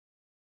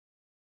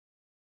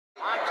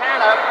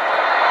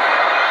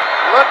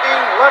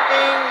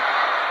looking,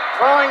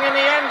 throwing in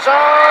the end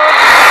zone.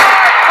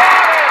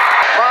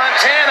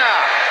 Montana,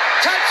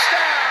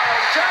 touchdown,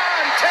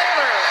 John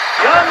Taylor.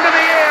 Young to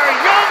the air,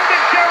 Young to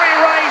Jerry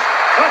Rice,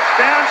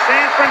 touchdown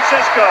San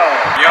Francisco.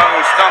 Young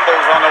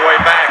stumbles on the way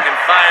back and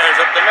fires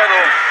up the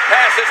middle.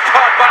 Pass is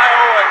caught by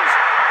Owens.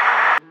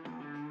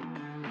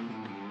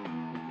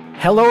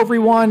 Hello,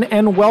 everyone,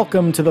 and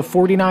welcome to the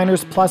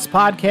 49ers Plus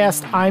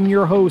podcast. I'm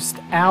your host,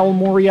 Al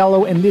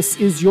Moriello, and this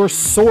is your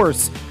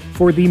source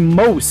for the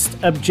most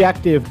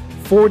objective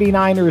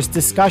 49ers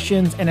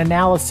discussions and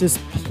analysis,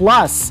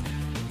 plus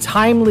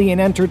timely and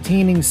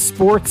entertaining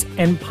sports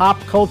and pop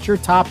culture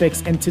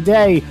topics. And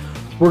today,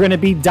 we're going to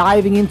be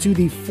diving into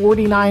the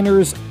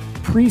 49ers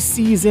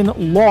preseason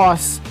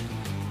loss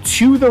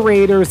to the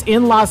Raiders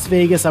in Las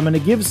Vegas. I'm going to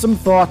give some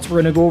thoughts.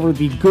 We're going to go over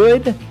the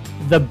good,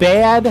 the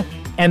bad,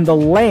 and the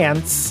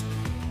Lance,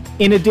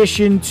 in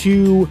addition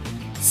to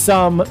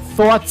some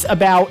thoughts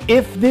about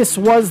if this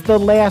was the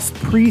last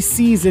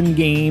preseason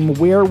game,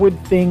 where would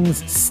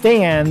things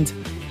stand?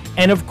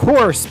 And of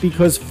course,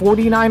 because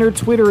 49er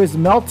Twitter is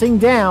melting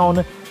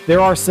down, there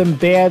are some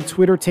bad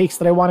Twitter takes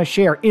that I want to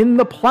share. In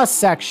the plus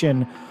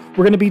section,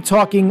 we're going to be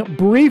talking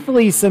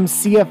briefly some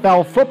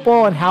CFL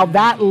football and how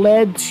that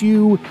led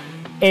to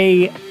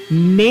a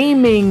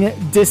naming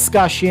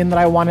discussion that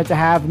I wanted to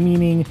have,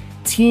 meaning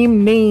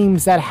team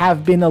names that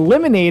have been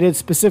eliminated,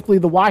 specifically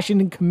the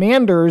Washington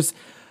Commanders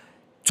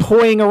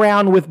toying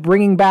around with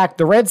bringing back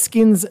the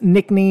Redskins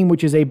nickname,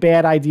 which is a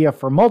bad idea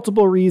for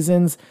multiple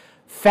reasons.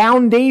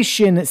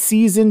 Foundation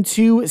Season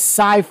 2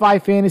 sci-fi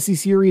fantasy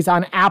series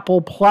on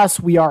Apple Plus.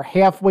 We are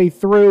halfway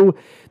through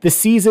the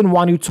season.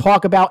 Want to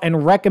talk about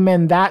and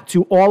recommend that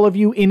to all of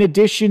you, in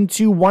addition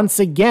to, once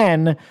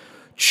again,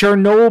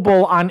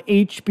 Chernobyl on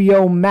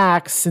HBO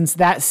Max, since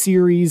that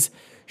series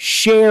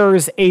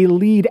shares a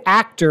lead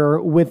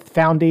actor with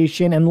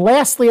Foundation. And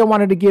lastly, I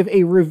wanted to give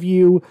a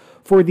review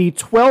for the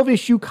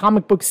 12-issue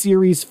comic book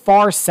series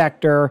Far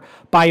Sector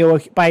by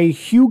a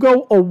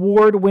Hugo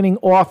Award-winning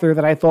author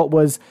that I thought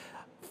was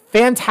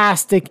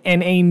fantastic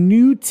and a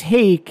new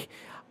take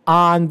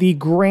on the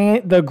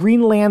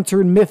Green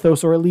Lantern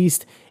mythos, or at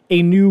least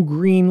a new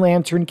Green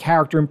Lantern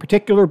character in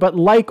particular. But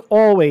like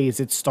always,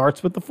 it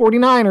starts with the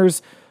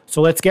 49ers,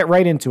 so let's get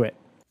right into it.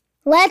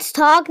 Let's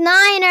talk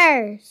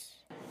Niners.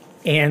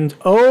 And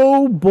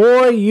oh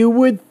boy, you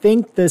would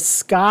think the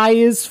sky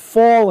is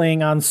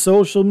falling on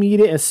social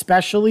media,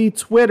 especially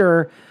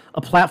Twitter,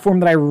 a platform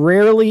that I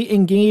rarely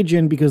engage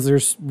in because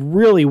there's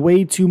really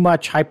way too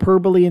much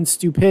hyperbole and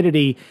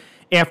stupidity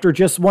after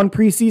just one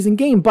preseason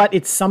game, but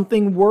it's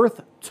something worth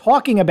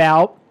talking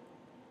about.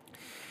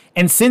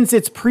 And since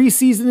it's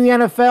preseason in the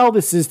NFL,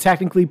 this is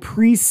technically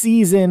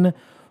preseason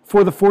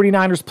for the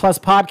 49ers Plus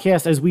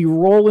podcast as we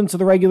roll into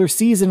the regular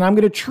season. I'm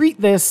going to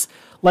treat this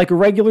like a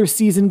regular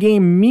season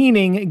game,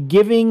 meaning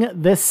giving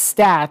the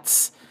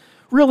stats,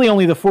 really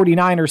only the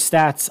 49ers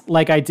stats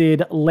like I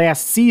did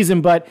last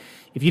season. But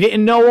if you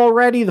didn't know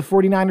already, the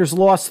 49ers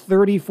lost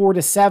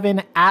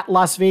 34-7 at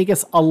Las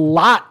Vegas. A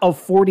lot of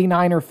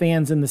 49er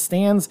fans in the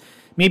stands,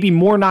 maybe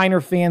more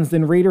Niner fans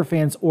than Raider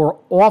fans, or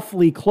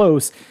awfully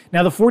close.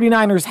 Now, the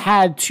 49ers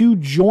had two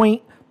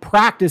joint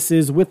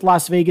practices with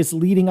Las Vegas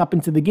leading up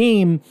into the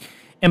game.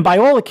 And by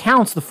all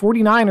accounts, the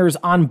 49ers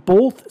on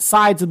both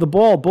sides of the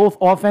ball, both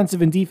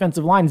offensive and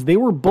defensive lines, they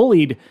were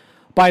bullied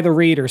by the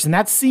Raiders. And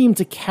that seemed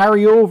to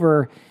carry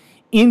over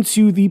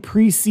into the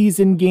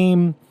preseason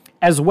game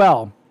as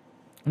well.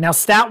 Now,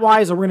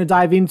 stat-wise, we're going to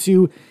dive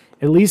into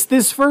at least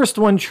this first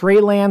one. Trey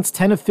Lance,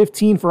 10 of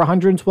 15 for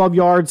 112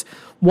 yards,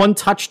 1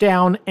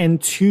 touchdown,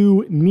 and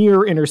 2 near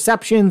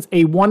interceptions,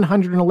 a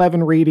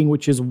 111 rating,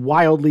 which is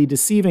wildly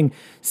deceiving.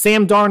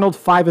 Sam Darnold,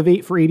 5 of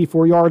 8 for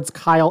 84 yards.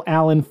 Kyle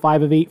Allen,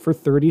 5 of 8 for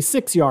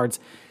 36 yards.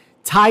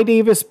 Ty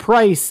Davis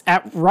Price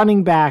at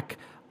running back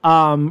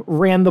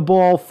ran the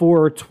ball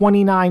for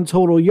 29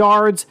 total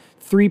yards,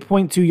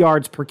 3.2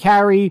 yards per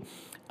carry.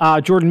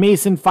 Jordan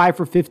Mason, 5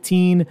 for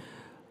 15.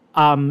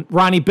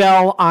 Ronnie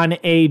Bell on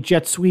a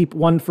jet sweep,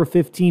 1 for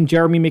 15.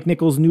 Jeremy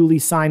McNichols, newly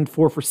signed,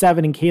 4 for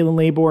 7. And Kalen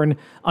Laborn,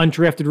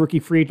 undrafted rookie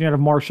free agent out of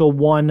Marshall,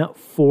 1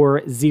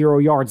 for 0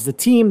 yards. The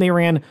team, they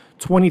ran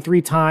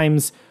 23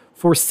 times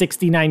for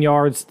 69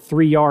 yards,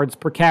 3 yards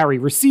per carry.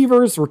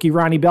 Receivers, rookie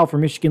Ronnie Bell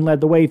from Michigan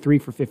led the way, 3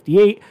 for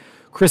 58.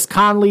 Chris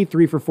Conley,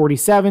 3 for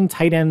 47.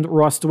 Tight end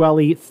Ross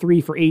Dwelly, 3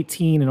 for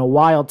 18 and a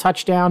wild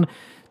touchdown.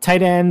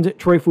 Tight end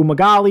Troy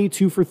Fumagalli,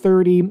 2 for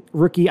 30.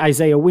 Rookie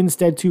Isaiah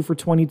Winstead, 2 for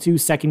 22.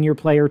 Second-year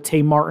player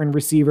Tay Martin,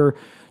 receiver,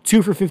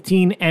 2 for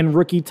 15. And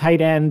rookie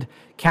tight end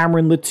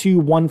Cameron Latou,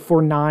 1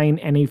 for 9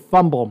 and a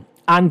fumble.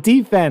 On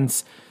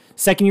defense,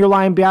 second-year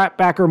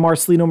linebacker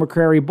Marcelino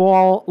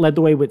McCrary-Ball led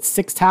the way with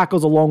 6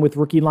 tackles, along with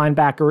rookie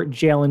linebacker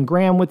Jalen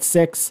Graham with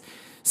 6.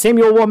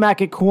 Samuel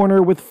Womack at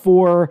corner with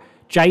 4.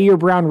 Jair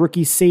Brown,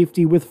 rookie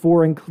safety, with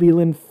 4. And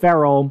Cleveland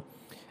Farrell,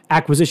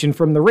 acquisition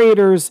from the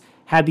Raiders,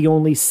 had the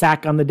only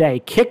sack on the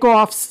day.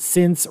 Kickoffs,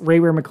 since Ray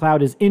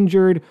McCloud is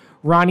injured,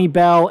 Ronnie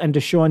Bell and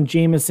Deshaun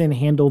Jameson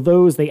handle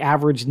those. They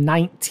averaged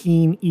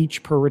 19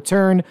 each per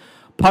return.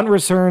 Punt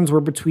returns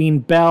were between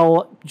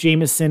Bell,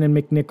 Jamison, and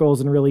McNichols,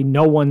 and really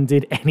no one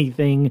did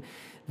anything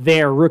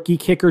there. Rookie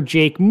kicker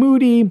Jake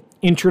Moody,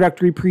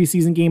 introductory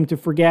preseason game to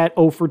forget,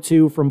 0 for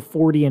 2 from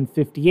 40 and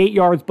 58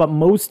 yards. But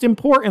most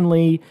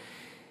importantly,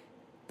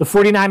 the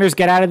 49ers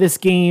get out of this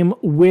game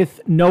with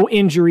no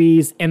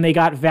injuries, and they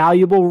got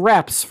valuable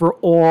reps for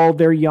all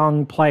their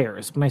young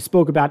players. When I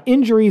spoke about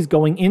injuries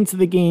going into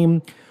the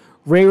game,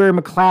 Ray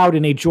McCloud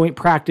in a joint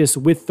practice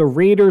with the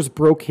Raiders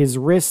broke his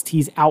wrist.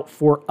 He's out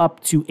for up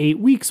to 8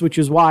 weeks, which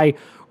is why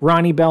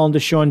Ronnie Bell and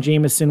Deshaun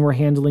Jamison were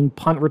handling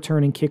punt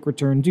return and kick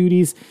return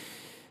duties.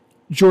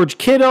 George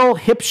Kittle,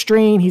 hip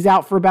strain, he's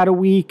out for about a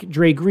week.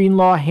 Dre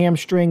Greenlaw,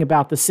 hamstring,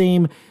 about the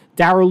same.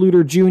 Darrell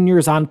Luter Jr.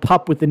 is on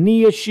PUP with the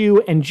knee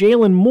issue. And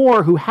Jalen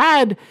Moore, who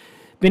had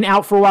been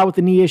out for a while with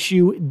the knee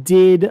issue,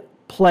 did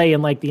play.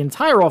 And like the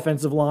entire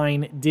offensive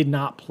line, did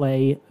not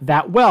play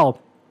that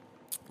well.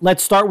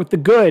 Let's start with the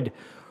good.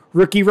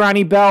 Rookie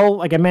Ronnie Bell,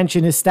 like I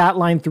mentioned, his stat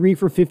line, 3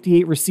 for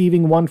 58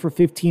 receiving, 1 for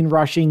 15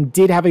 rushing.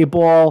 Did have a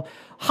ball,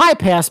 high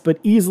pass, but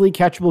easily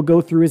catchable, go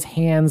through his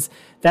hands.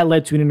 That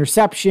led to an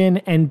interception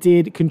and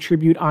did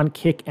contribute on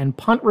kick and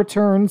punt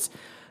returns.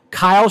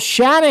 Kyle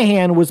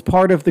Shanahan was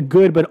part of the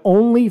good, but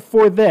only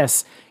for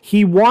this.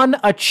 He won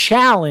a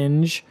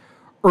challenge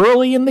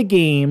early in the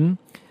game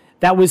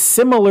that was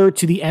similar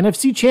to the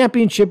NFC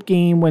Championship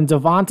game when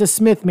Devonta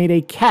Smith made a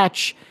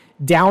catch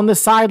down the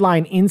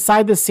sideline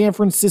inside the San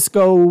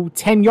Francisco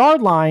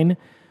 10-yard line,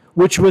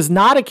 which was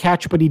not a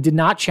catch, but he did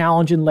not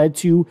challenge and led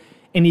to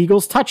an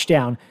Eagles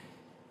touchdown.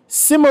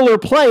 Similar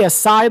play, a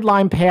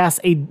sideline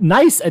pass, a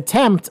nice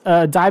attempt,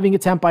 a diving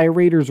attempt by a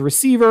Raiders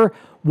receiver,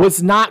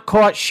 was not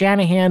caught.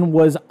 Shanahan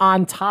was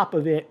on top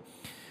of it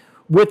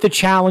with the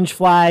challenge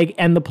flag,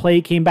 and the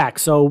play came back.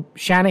 So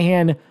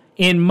Shanahan,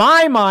 in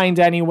my mind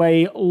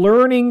anyway,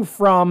 learning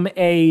from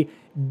a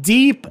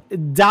deep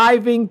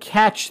diving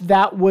catch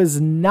that was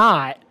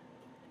not,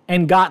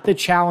 and got the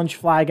challenge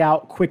flag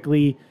out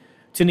quickly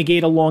to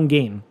negate a long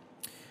gain.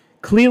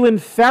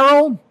 Cleveland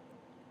Ferrell,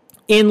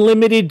 in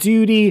limited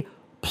duty,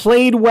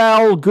 played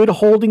well, good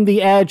holding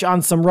the edge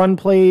on some run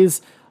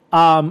plays,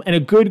 and a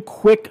good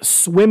quick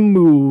swim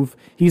move.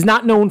 He's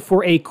not known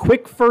for a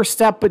quick first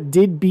step, but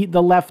did beat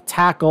the left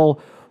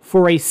tackle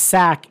for a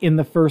sack in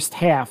the first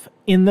half.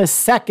 In the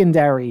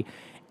secondary,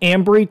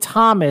 Ambry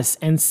Thomas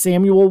and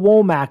Samuel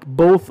Womack,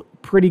 both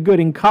pretty good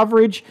in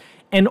coverage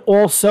and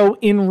also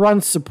in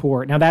run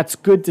support. Now, that's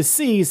good to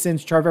see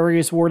since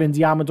Charvarius Ward and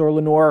Diamador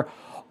Lenore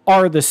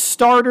are the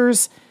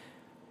starters.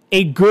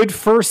 A good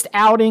first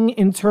outing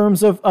in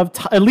terms of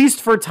at least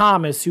for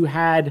Thomas, who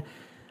had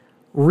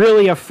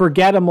really a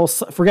forgettable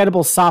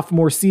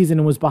sophomore season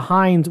and was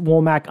behind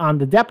Womack on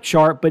the depth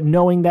chart, but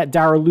knowing that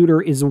Darrell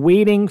Luter is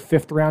waiting,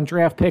 5th-round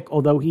draft pick,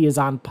 although he is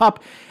on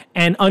PUP,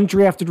 and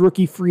undrafted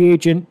rookie free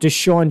agent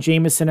Deshaun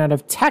Jamison out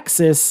of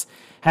Texas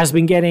has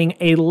been getting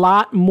a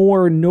lot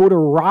more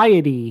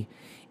notoriety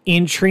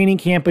in training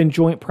camp and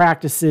joint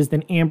practices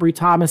than Ambry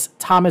Thomas.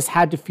 Thomas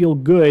had to feel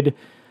good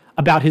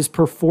about his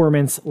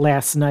performance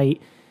last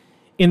night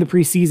in the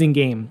preseason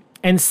game.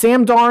 And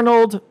Sam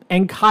Darnold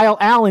and Kyle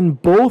Allen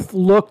both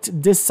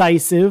looked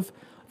decisive.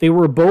 They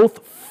were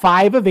both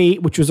 5 of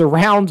 8, which was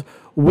around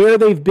where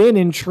they've been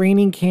in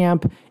training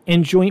camp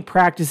and joint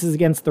practices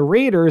against the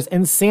Raiders.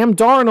 And Sam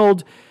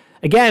Darnold,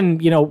 again,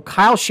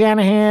 Kyle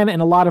Shanahan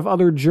and a lot of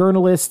other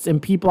journalists and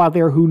people out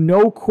there who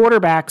know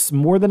quarterbacks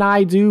more than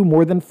I do,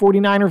 more than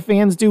 49er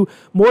fans do,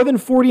 more than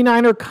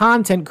 49er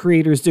content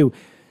creators do.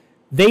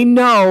 They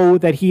know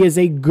that he is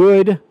a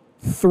good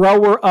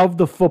thrower of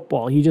the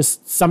football. He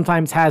just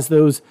sometimes has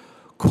those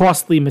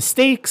costly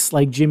mistakes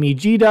like Jimmy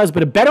G does,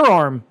 but a better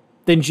arm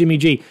than Jimmy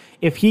G.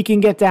 If he can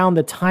get down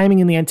the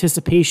timing and the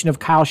anticipation of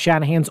Kyle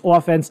Shanahan's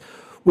offense,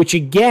 which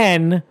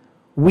again,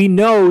 we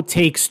know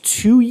takes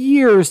 2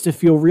 years to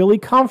feel really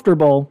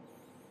comfortable,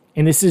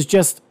 and this is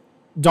just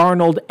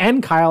Darnold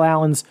and Kyle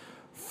Allen's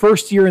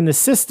first year in the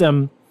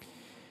system,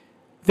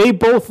 they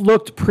both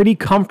looked pretty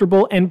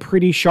comfortable and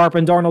pretty sharp,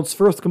 and Darnold's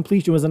first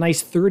completion was a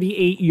nice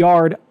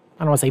 38-yard,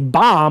 I don't want to say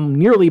bomb,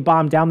 nearly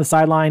bomb down the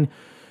sideline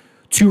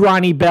to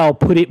Ronnie Bell,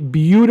 put it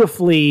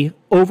beautifully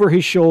over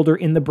his shoulder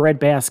in the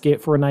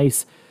breadbasket for a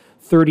nice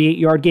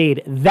 38-yard gain.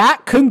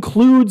 That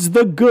concludes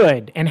the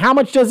good. And how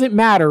much does it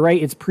matter,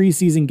 right? It's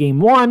preseason game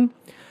 1.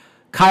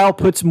 Kyle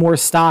puts more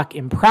stock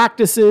in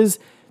practices.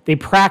 They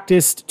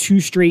practiced 2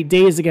 straight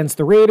days against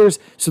the Raiders,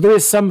 so there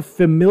is some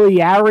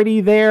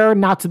familiarity there,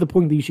 not to the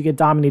point that you should get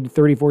dominated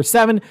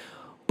 34-7,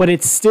 but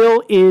it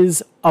still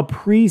is a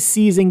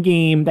preseason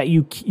game that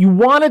you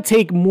want to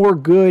take more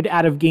good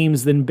out of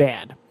games than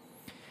bad.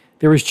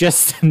 There was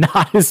just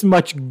not as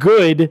much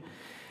good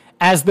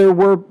as there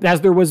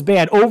was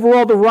bad.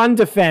 Overall, the run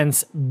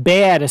defense,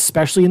 bad,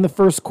 especially in the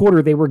first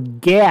quarter. They were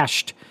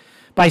gashed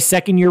by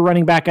second-year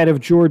running back out of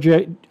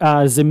Georgia,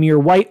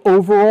 Zamir White.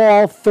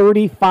 Overall,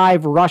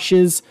 35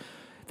 rushes.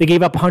 They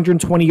gave up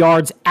 120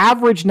 yards.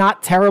 Average,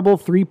 not terrible,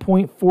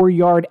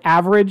 3.4-yard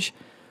average.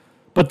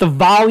 But the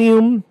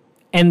volume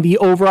and the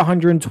over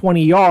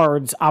 120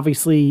 yards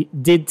obviously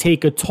did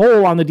take a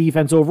toll on the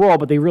defense overall,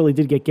 but they really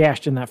did get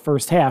gashed in that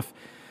first half.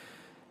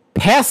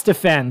 Pass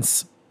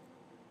defense,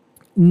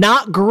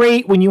 not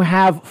great when you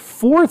have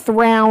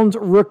 4th-round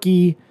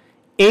rookie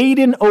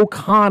Aiden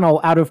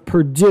O'Connell out of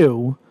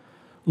Purdue,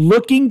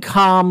 looking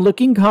calm,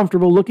 looking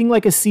comfortable, looking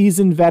like a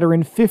seasoned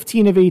veteran,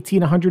 15 of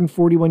 18,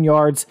 141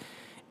 yards,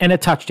 and a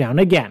touchdown.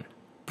 Again,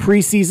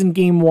 preseason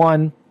game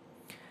 1.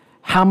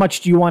 How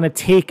much do you want to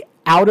take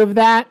out of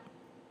that?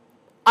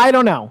 I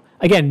don't know.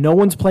 Again, no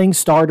one's playing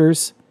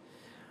starters,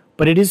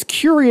 but it is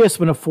curious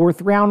when a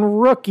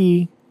 4th-round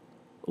rookie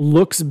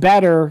looks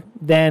better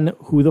than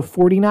who the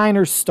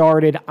 49ers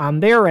started on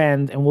their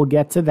end, and we'll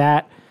get to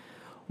that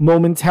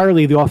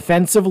momentarily. The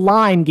offensive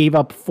line gave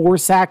up 4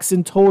 sacks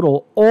in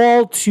total,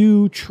 all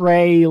to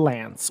Trey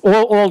Lance,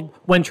 all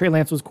when Trey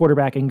Lance was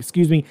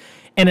quarterbacking,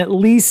 and at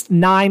least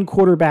 9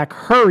 quarterback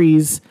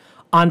hurries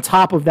on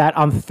top of that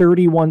on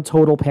 31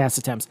 total pass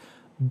attempts.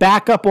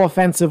 Backup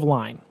offensive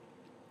line,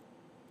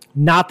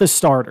 not the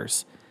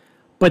starters.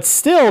 But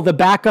still, the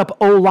backup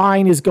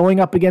O-line is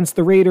going up against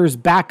the Raiders'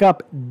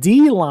 backup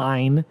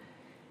D-line,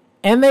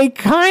 and they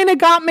kind of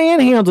got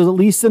manhandled, at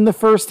least in the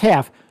first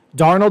half.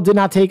 Darnold did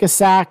not take a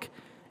sack.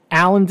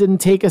 Allen didn't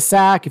take a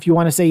sack. If you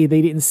want to say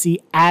they didn't see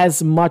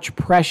as much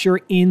pressure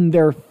in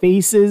their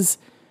faces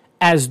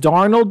as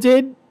Darnold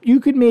did, you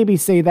could maybe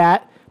say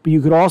that. But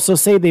you could also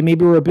say they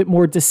maybe were a bit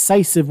more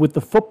decisive with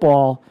the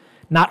football,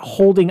 not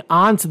holding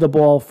on to the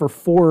ball for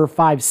 4 or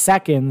 5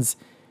 seconds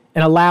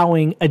and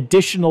allowing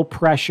additional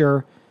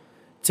pressure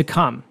to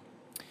come.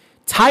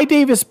 Ty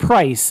Davis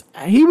Price,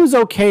 he was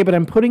okay, but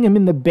I'm putting him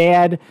in the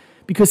bad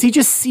because he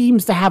just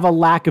seems to have a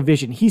lack of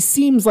vision. He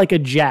seems like a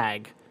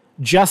jag,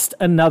 just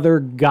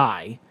another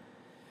guy.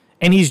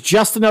 And he's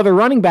just another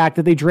running back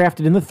that they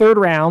drafted in the 3rd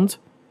round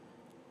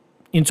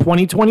in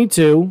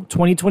 2022.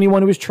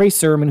 2021, it was Trey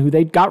Sermon, who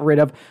they got rid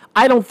of.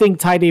 I don't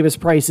think Ty Davis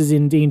Price is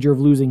in danger of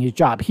losing his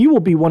job. He will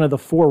be one of the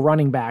 4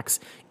 running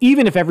backs,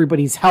 even if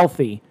everybody's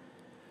healthy,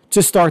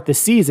 to start the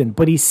season,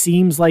 but he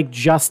seems like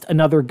just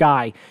another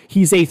guy.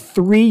 He's a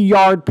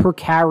 3-yard per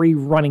carry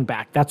running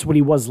back. That's what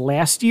he was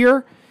last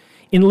year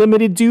in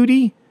limited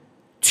duty.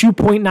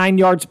 2.9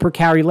 yards per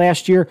carry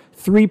last year,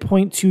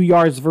 3.2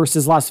 yards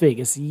versus Las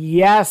Vegas.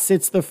 Yes,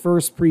 it's the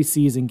first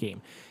preseason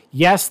game.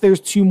 Yes, there's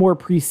 2 more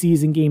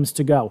preseason games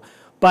to go.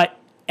 But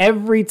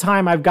every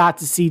time I've got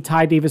to see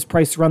Ty Davis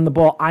Price run the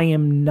ball, I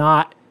am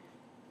not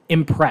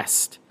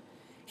impressed.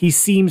 He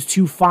seems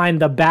to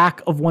find the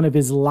back of one of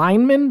his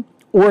linemen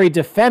or a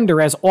defender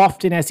as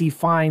often as he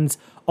finds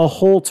a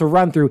hole to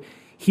run through.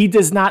 He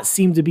does not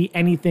seem to be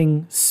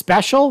anything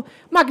special.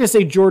 I'm not going to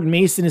say Jordan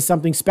Mason is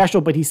something special,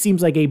 but he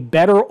seems like a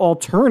better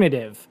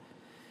alternative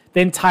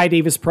than Ty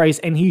Davis Price,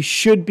 and he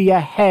should be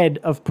ahead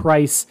of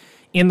Price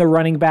in the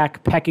running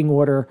back pecking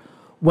order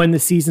when the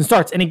season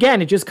starts. And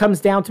again, it just comes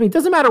down to me. It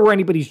doesn't matter where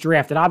anybody's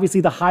drafted.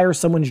 Obviously, the higher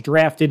someone's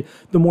drafted,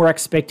 the more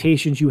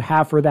expectations you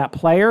have for that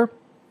player.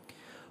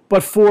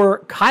 But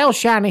for Kyle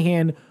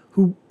Shanahan,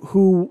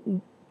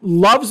 who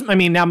loves,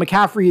 now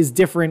McCaffrey is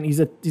different. He's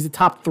a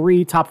top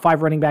 3, top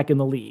 5 running back in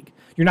the league.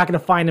 You're not going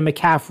to find a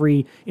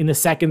McCaffrey in the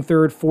 2nd,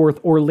 3rd, 4th,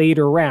 or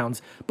later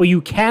rounds. But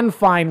you can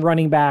find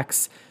running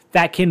backs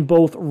that can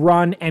both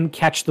run and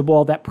catch the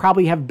ball, that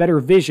probably have better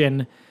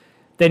vision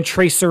than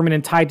Trey Sermon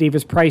and Ty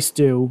Davis Price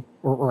do,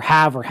 or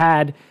have or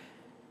had.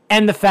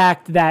 And the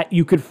fact that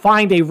you could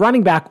find a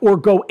running back or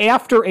go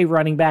after a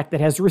running back that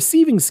has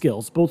receiving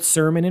skills. Both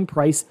Sermon and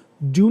Price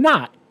do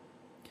not.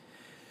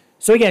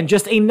 So again,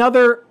 just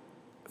another,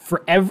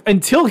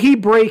 until he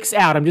breaks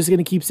out, I'm just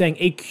going to keep saying,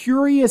 a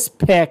curious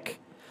pick,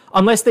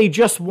 unless they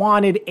just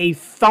wanted a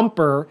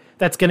thumper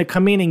that's going to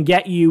come in and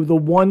get you the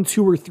 1,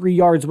 2, or 3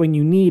 yards when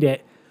you need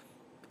it.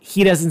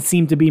 He doesn't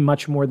seem to be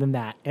much more than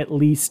that, at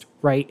least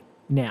right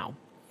now.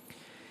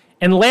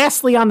 And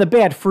lastly, on the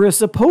bad, for a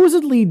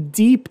supposedly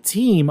deep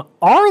team,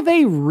 are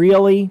they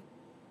really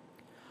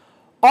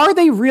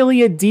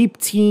a deep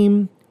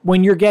team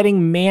when you're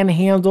getting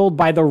manhandled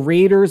by the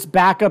Raiders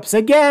backups?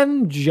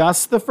 Again,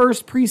 just the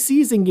first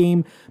preseason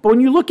game. But when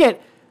you look at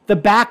the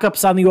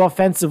backups on the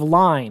offensive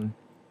line,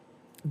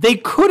 they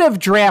could have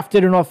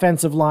drafted an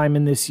offensive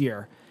lineman this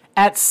year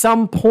at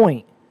some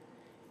point.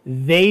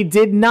 They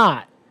did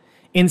not.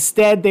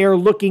 Instead, they are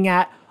looking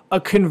at a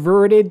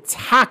converted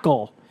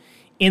tackle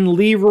in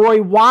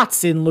Leroy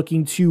Watson,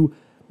 looking to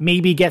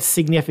maybe get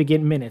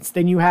significant minutes.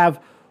 Then you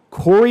have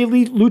Corey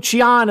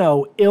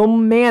Luciano,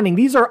 Ilm Manning.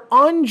 These are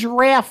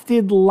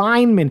undrafted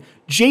linemen.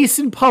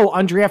 Jason Poe,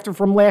 undrafted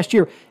from last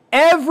year.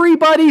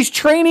 Everybody's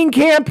training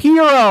camp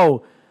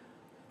hero.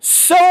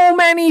 So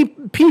many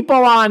people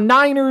on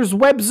Niners,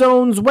 Web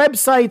Zones,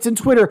 websites, and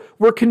Twitter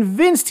were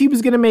convinced he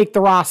was going to make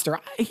the roster.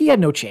 He had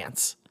no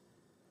chance.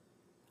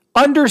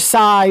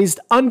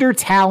 Undersized,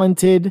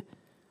 under-talented.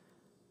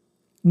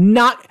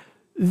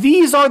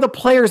 These are the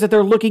players that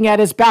they're looking at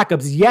as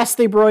backups. Yes,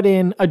 they brought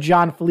in a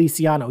John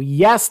Feliciano.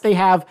 Yes, they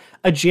have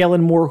a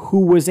Jalen Moore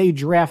who was a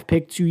draft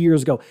pick 2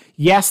 years ago.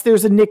 Yes,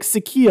 there's a Nick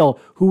Sakiel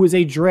who was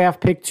a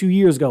draft pick 2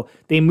 years ago.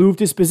 They moved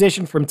his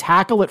position from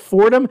tackle at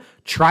Fordham,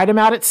 tried him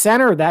out at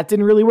center. That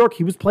didn't really work.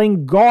 He was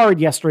playing guard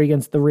yesterday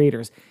against the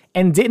Raiders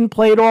and didn't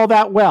play it all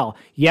that well.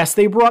 Yes,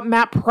 they brought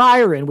Matt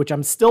Pryor in, which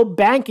I'm still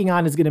banking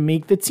on is going to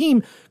make the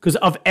team because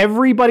of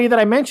everybody that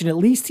I mentioned. At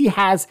least he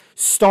has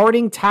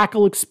starting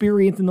tackle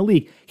experience in the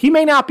league. He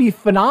may not be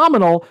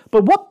phenomenal,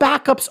 but what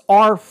backups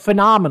are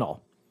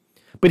phenomenal?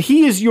 But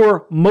he is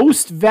your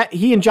most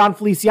he and John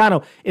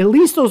Feliciano, at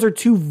least those are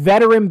two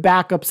veteran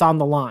backups on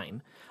the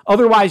line.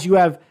 Otherwise, you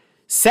have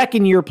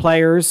second-year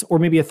players or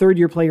maybe a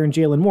third-year player in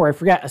Jalen Moore. I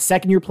forget, a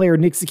second-year player,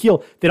 Nick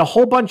Sakiel, did a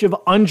whole bunch of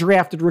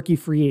undrafted rookie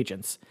free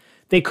agents.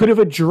 They could have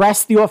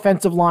addressed the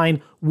offensive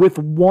line with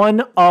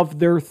one of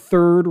their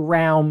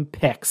third-round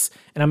picks.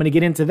 And I'm going to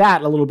get into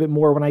that a little bit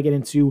more when I get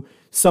into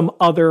some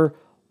other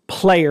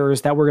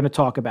players that we're going to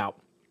talk about.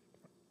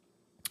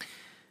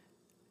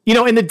 You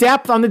know, in the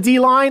depth on the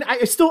D-line,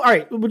 all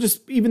right, we'll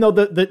just, even though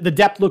the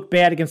depth looked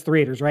bad against the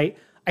Raiders, right?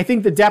 I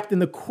think the depth in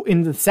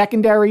the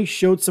secondary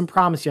showed some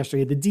promise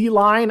yesterday. The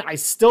D-line, I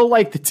still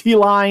like the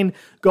D-line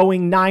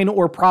going 9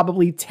 or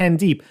probably 10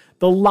 deep.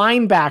 The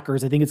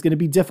linebackers, I think it's going to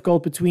be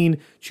difficult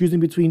choosing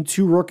between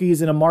two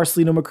rookies and a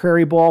Marcelino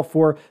McCrary ball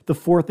for the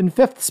 4th and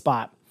 5th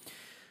spot.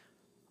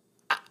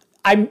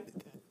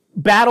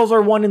 Battles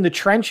are won in the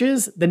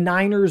trenches. The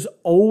Niners'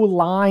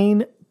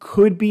 O-line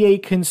could be a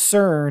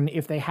concern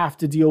if they have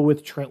to deal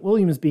with Trent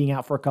Williams being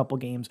out for a couple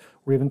games,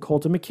 or even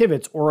Colton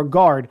McKivitz or a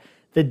guard.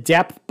 The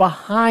depth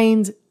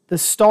behind the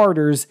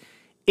starters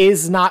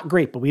is not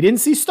great, but we didn't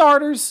see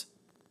starters,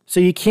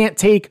 so you can't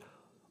take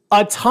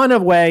a ton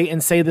away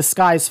and say the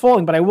sky's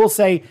falling. But I will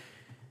say,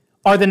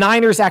 are the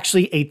Niners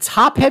actually a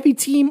top-heavy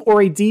team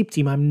or a deep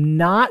team? I'm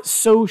not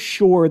so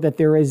sure that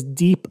they're as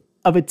deep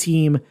of a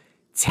team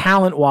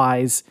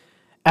talent-wise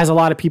as a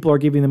lot of people are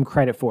giving them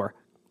credit for.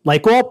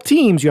 Like all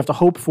teams, you have to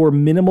hope for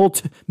minimal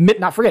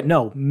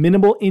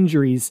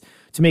injuries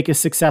to make a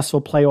successful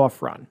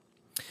playoff run.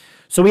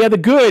 So we had the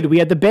good, we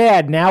had the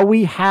bad. Now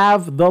we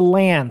have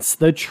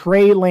the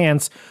Trey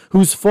Lance,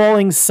 who's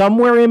falling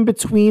somewhere in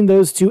between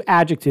those two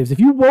adjectives. If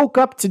you woke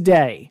up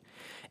today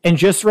and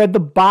just read the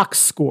box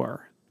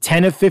score,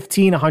 10 of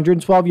 15,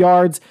 112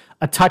 yards,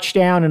 a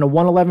touchdown, and a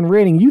 111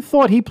 rating, you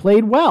thought he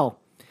played well.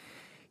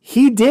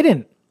 He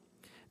didn't.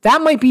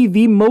 That might be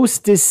the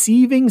most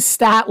deceiving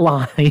stat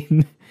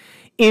line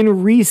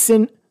in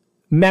recent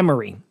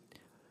memory.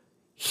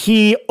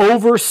 He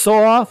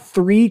oversaw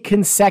 3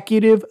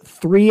 consecutive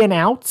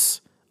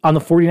 3-and-outs on the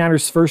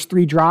 49ers' first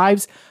 3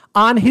 drives.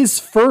 On his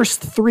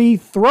first 3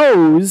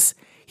 throws,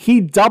 he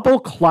double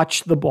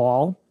clutched the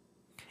ball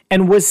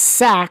and was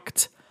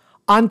sacked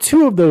on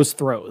 2 of those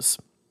throws.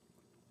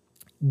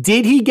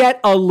 Did he get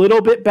a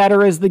little bit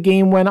better as the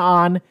game went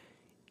on?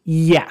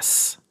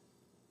 Yes.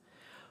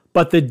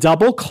 But the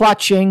double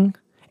clutching,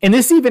 and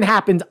this even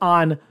happened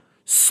on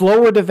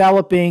slower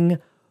developing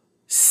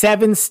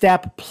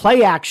 7-step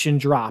play action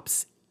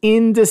drops,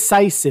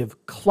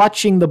 indecisive,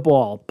 clutching the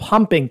ball,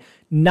 pumping,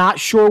 not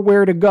sure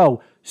where to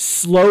go,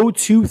 slow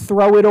to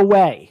throw it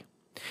away.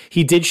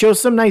 He did show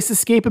some nice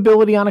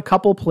escapability on a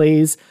couple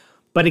plays,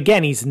 but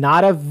again, he's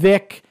not a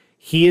Vic.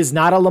 He is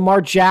not a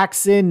Lamar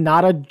Jackson,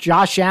 not a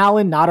Josh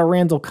Allen, not a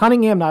Randall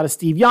Cunningham, not a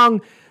Steve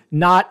Young,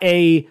 not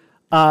a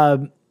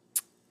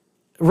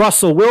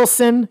Russell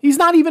Wilson. He's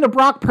not even a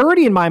Brock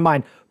Purdy in my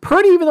mind.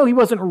 Purdy, even though he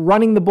wasn't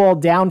running the ball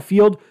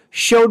downfield,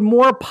 showed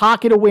more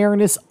pocket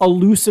awareness,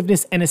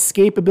 elusiveness, and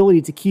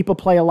escapability to keep a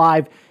play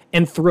alive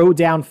and throw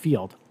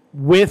downfield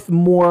with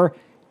more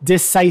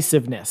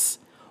decisiveness.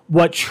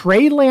 What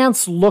Trey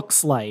Lance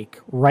looks like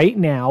right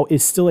now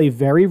is still a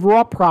very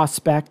raw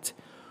prospect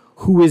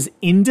who is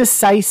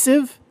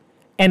indecisive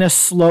and a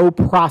slow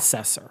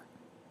processor.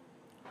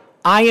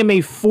 I am a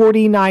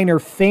 49er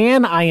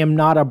fan. I am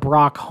not a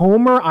Brock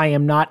homer. I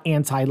am not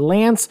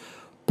anti-Lance.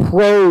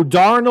 Pro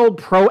Darnold,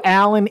 pro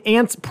Allen,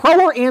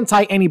 pro or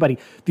anti anybody.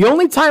 The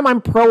only time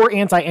I'm pro or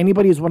anti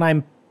anybody is when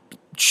I'm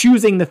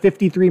choosing the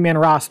 53-man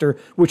roster,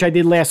 which I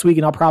did last week,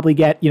 and I'll probably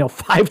get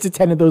 5 to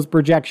 10 of those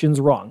projections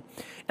wrong.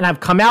 And I've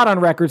come out on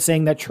record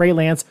saying that Trey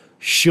Lance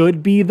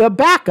should be the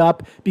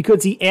backup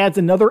because he adds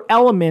another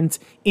element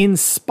in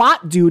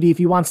spot duty if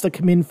he wants to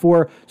come in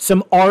for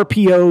some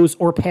RPOs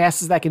or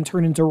passes that can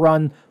turn into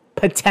run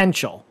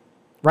potential,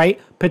 right?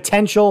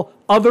 Potential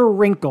other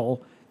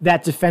wrinkle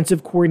that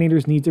defensive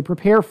coordinators need to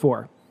prepare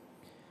for.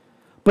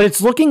 But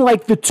it's looking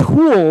like the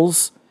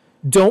tools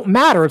don't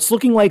matter. It's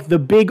looking like the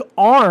big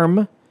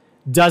arm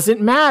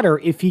doesn't matter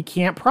if he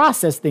can't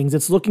process things.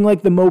 It's looking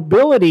like the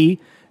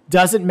mobility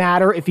doesn't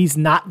matter if he's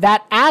not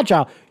that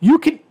agile.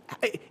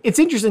 It's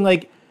interesting,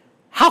 like,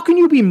 how can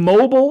you be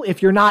mobile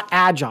if you're not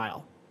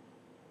agile?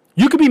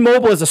 You could be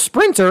mobile as a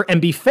sprinter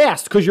and be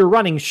fast because you're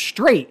running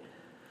straight.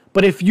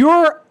 But if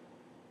your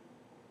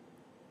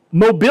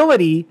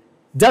mobility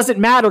doesn't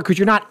matter because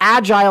you're not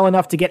agile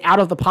enough to get out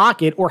of the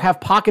pocket or have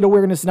pocket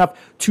awareness enough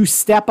to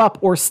step up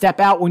or step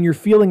out when you're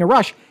feeling a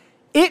rush,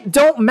 it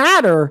don't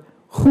matter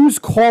who's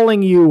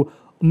calling you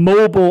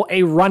mobile,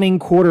 a running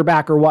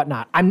quarterback or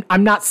whatnot.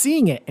 I'm not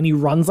seeing it. And he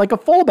runs like a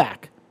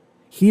fullback.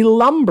 He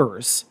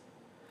lumbers.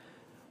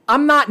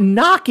 I'm not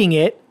knocking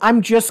it.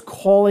 I'm just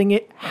calling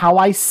it how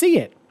I see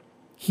it.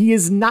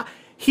 He's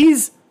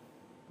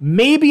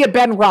maybe a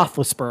Ben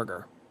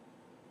Roethlisberger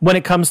when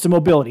it comes to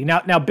mobility.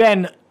 Now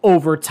Ben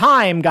over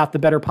time got the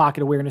better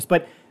pocket awareness,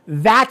 but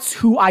that's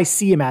who I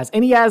see him as.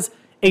 And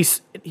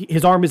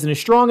his arm isn't as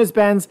strong as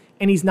Ben's,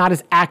 and he's not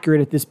as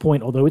accurate at this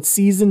point. Although it's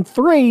season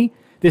 3,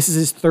 this is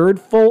his 3rd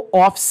full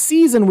off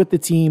season with the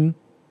team.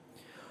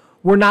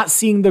 We're not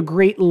seeing the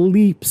great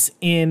leaps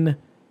in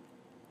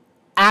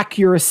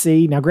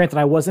accuracy. Now, granted,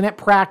 I wasn't at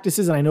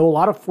practices, and I know a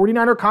lot of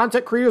 49er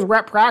content creators were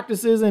at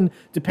practices, and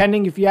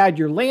depending if you had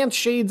your Lance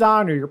shades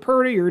on or your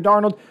Purdy or your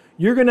Darnold,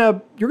 you're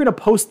gonna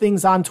post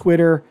things on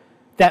Twitter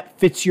that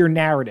fits your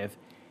narrative.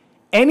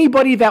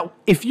 Anybody that,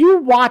 if you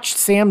watched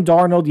Sam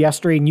Darnold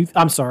yesterday, and you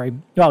watched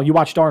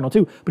Darnold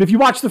too, but if you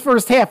watched the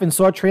first half and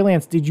saw Trey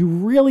Lance, did you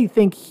really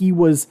think he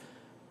was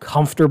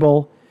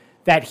comfortable,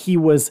 that he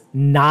was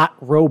not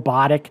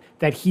robotic,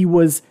 that he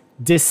was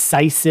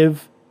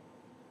decisive?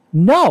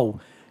 No.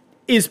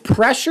 Did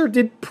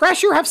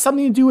pressure have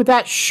something to do with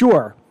that?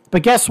 Sure.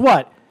 But guess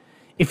what?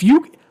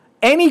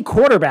 Any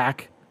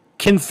quarterback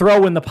can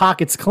throw when the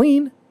pocket's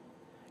clean.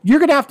 You're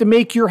going to have to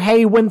make your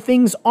hay when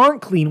things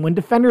aren't clean, when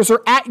defenders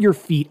are at your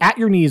feet, at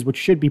your knees, which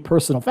should be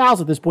personal fouls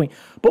at this point.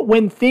 But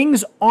when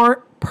things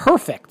aren't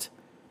perfect,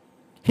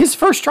 his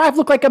first drive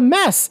looked like a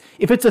mess.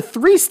 If it's a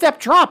 3-step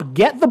drop,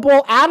 get the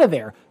ball out of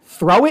there.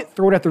 Throw it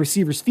at the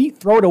receiver's feet,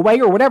 throw it away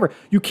or whatever.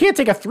 You can't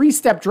take a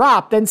 3-step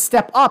drop, then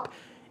step up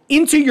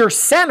into your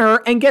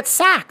center and get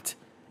sacked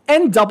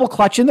and double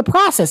clutch in the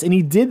process. And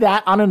he did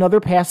that on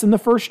another pass in the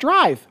first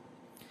drive.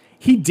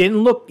 He did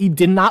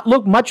not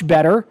look much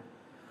better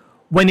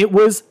when it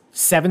was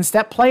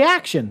 7-step play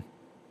action.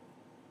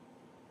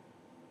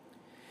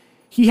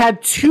 He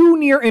had 2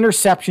 near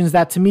interceptions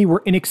that to me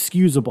were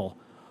inexcusable.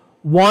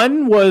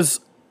 One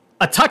was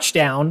a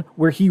touchdown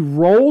where he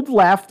rolled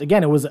left.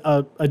 Again, it was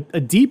a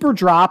deeper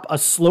drop, a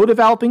slow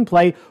developing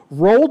play,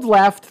 rolled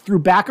left, threw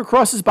back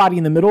across his body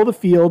in the middle of the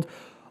field.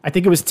 I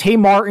think it was Tay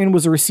Martin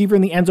was a receiver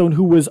in the end zone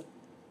who was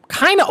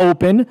kind of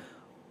open,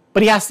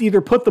 but he has to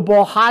either put the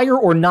ball higher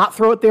or not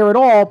throw it there at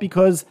all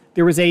because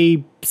there was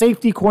a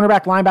safety,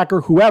 cornerback,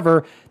 linebacker,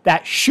 whoever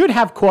that should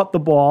have caught the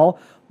ball,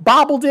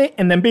 bobbled it,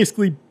 and then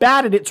basically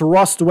batted it to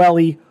Ross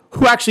Dwelly,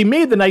 who actually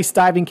made the nice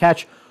diving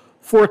catch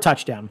for a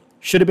touchdown.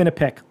 Should have been a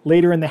pick.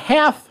 Later in the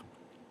half,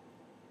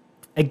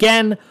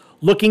 again,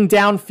 looking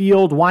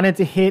downfield, wanted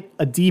to hit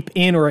a deep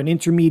in or an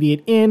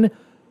intermediate in,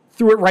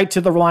 threw it right to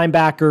the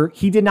linebacker.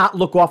 He did not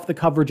look off the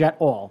coverage at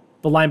all.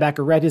 The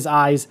linebacker read his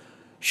eyes,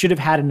 should have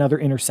had another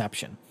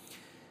interception.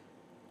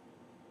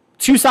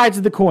 2 sides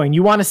of the coin.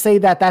 You want to say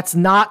that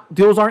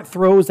those aren't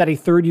throws that a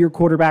 3rd-year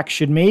quarterback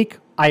should make?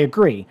 I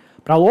agree.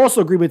 But I'll also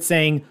agree with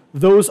saying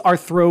those are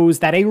throws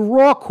that a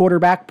raw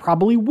quarterback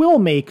probably will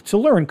make to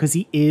learn because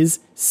he is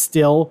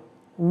still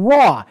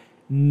raw.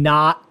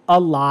 Not a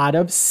lot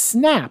of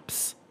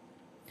snaps.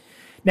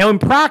 Now in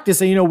practice,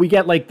 we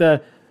get like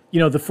the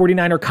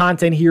 49er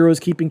content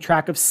heroes keeping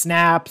track of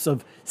snaps,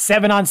 of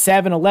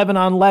 7-on-7,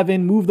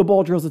 11-on-11, move the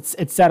ball drills,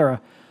 etc.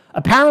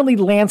 Apparently,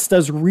 Lance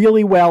does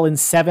really well in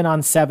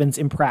 7-on-7s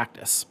in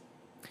practice.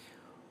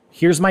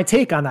 Here's my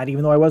take on that,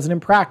 even though I wasn't in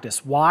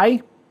practice.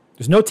 Why?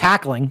 There's no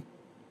tackling.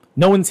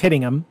 No one's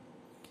hitting him.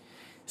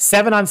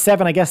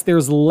 7-on-7, I guess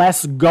there's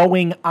less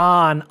going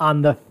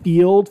on the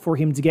field for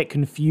him to get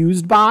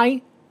confused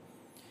by.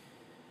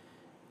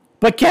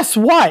 But guess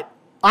what?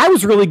 I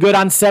was really good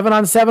on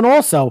 7-on-7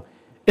 also.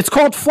 It's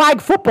called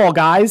flag football,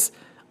 guys.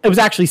 It was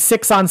actually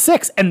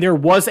 6-on-6, and there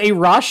was a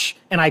rush,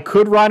 and I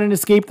could run and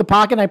escape the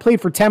pocket, and I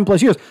played for 10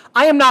 plus years.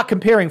 I am not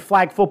comparing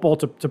flag football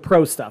to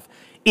pro stuff.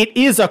 It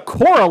is a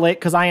correlate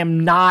because I am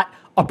not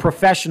a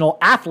professional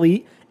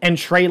athlete, and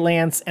Trey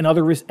Lance and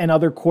other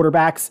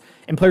quarterbacks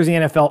and players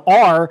in the NFL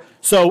are.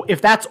 So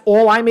if that's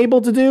all I'm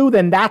able to do,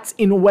 then that's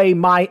in a way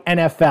my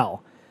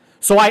NFL.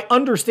 So I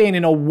understand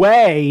in a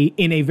way,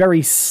 in a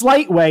very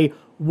slight way,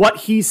 what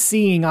he's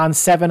seeing on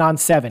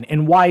 7-on-7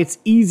 and why it's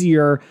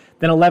easier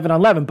than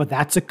 11-on-11, but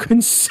that's a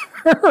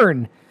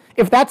concern.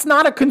 If that's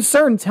not a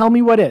concern, tell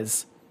me what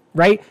is,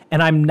 right?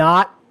 And I'm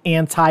not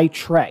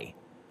anti-Trey.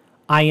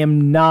 I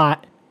am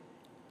not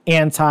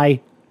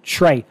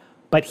anti-Trey,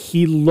 but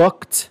he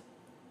looked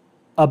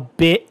a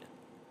bit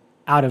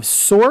out of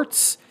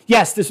sorts.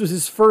 Yes, this was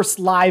his first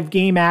live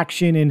game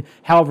action in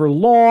however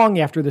long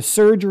after the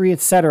surgery,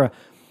 etc.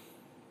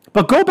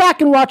 But go back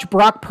and watch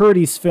Brock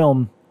Purdy's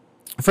film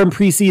from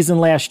preseason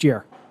last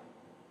year.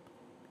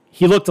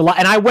 He looked a lot,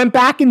 and I went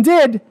back and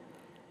did.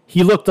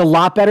 He looked a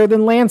lot better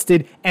than Lance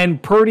did,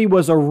 and Purdy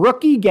was a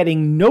rookie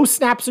getting no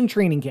snaps in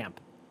training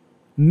camp.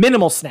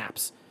 Minimal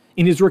snaps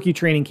in his rookie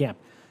training camp.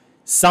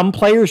 Some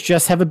players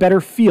just have a better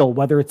feel,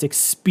 whether it's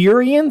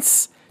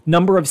experience,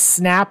 number of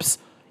snaps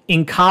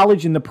in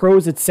college, in the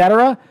pros,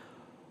 etc.,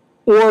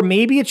 or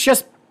maybe it's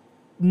just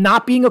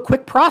not being a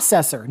quick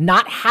processor,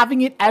 not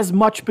having it as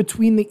much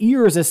between the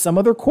ears as some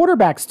other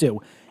quarterbacks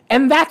do.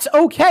 And that's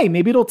okay.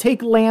 Maybe it'll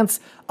take Lance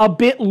a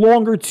bit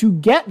longer to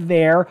get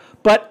there,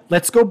 but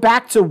let's go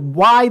back to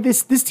why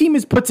this team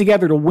is put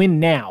together to win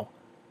now.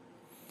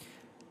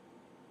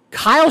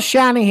 Kyle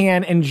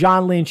Shanahan and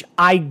John Lynch,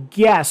 I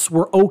guess,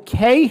 were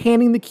okay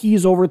handing the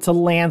keys over to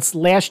Lance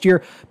last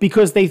year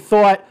because they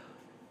thought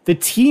the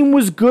team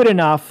was good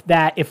enough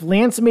that if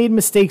Lance made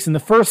mistakes in the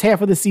first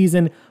half of the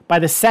season, by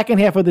the second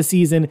half of the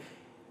season,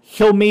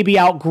 he'll maybe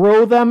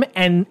outgrow them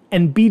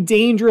and be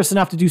dangerous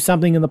enough to do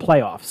something in the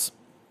playoffs.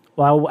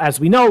 Well, as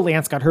we know,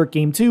 Lance got hurt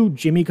game 2.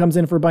 Jimmy comes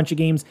in for a bunch of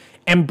games.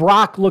 And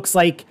Brock looks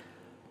like,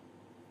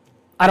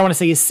 I don't want to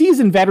say a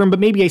seasoned veteran, but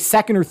maybe a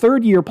second or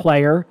third year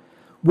player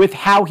with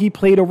how he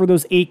played over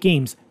those 8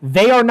 games.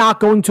 They are not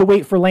going to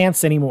wait for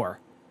Lance anymore.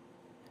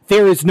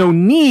 There is no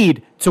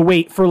need to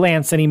wait for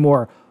Lance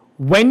anymore.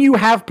 When you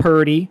have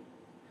Purdy,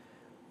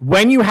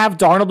 when you have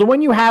Darnold, and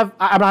when you have,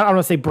 I don't want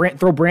to say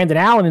throw Brandon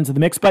Allen into the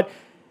mix, but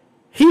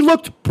he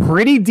looked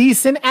pretty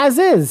decent as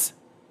is.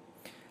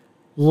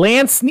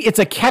 Lance, it's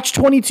a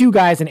catch-22,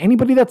 guys, and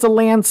anybody that's a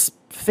Lance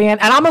fan,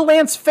 and I'm a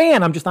Lance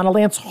fan, I'm just not a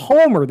Lance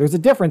homer, there's a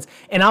difference,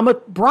 and I'm a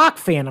Brock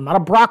fan, I'm not a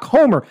Brock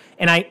homer,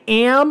 and I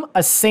am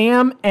a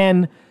Sam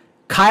and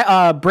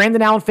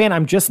Brandon Allen fan,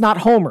 I'm just not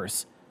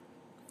homers.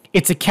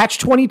 It's a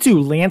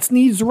catch-22. Lance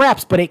needs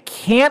reps, but it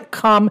can't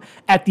come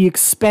at the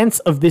expense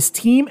of this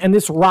team and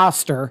this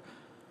roster,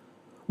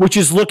 which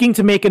is looking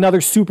to make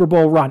another Super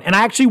Bowl run. And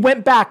I actually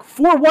went back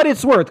for what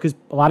it's worth, because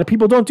a lot of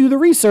people don't do the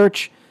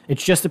research.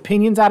 It's just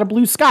opinions out of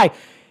blue sky.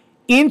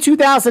 In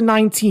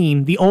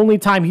 2019, the only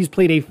time he's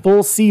played a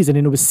full season,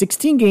 and it was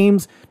 16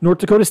 games, North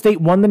Dakota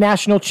State won the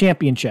national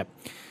championship.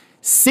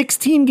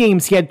 16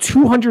 games, he had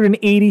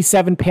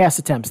 287 pass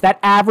attempts. That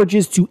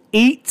averages to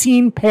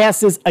 18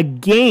 passes a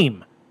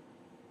game.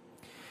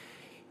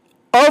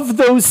 Of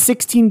those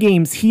 16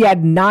 games, he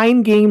had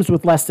 9 games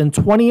with less than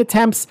 20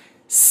 attempts,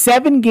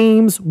 7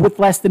 games with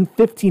less than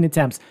 15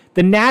 attempts.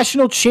 The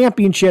national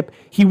championship,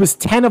 he was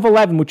 10 of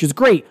 11, which is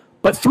great,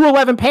 but threw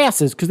 11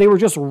 passes because they were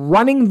just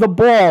running the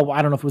ball.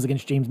 I don't know if it was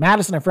against James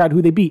Madison. I forgot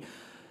who they beat.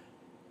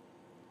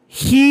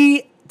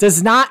 He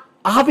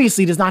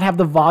obviously does not have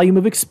the volume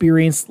of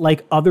experience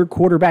like other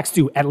quarterbacks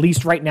do, at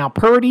least right now.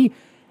 Purdy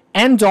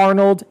and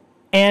Darnold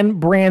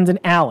and Brandon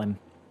Allen.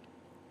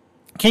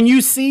 Can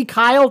you see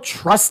Kyle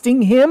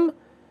trusting him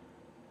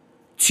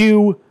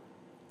to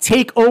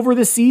take over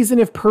the season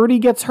if Purdy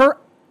gets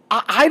hurt?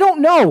 I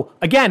don't know.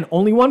 Again,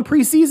 only one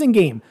preseason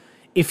game.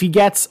 If he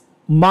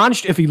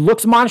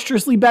looks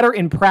monstrously better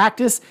in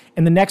practice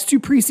in the next 2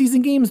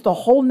 preseason games, the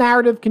whole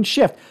narrative can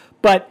shift.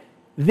 But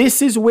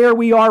this is where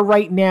we are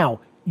right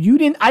now.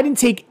 I didn't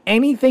take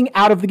anything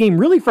out of the game,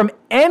 really, from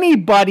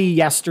anybody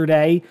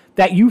yesterday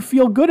that you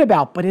feel good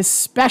about, but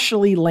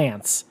especially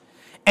Lance.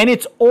 And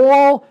it's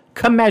all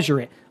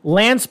commensurate.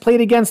 Lance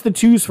played against the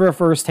 2s for a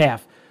first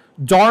half.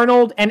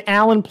 Darnold and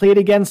Allen played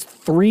against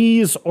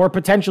 3s or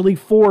potentially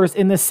 4s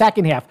in the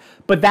second half.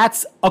 But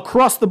that's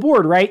across the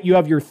board, right? You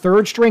have your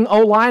 3rd string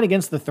O-line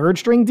against the 3rd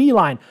string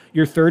D-line.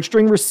 Your 3rd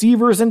string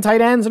receivers and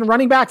tight ends and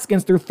running backs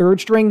against their 3rd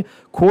string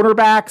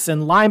quarterbacks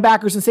and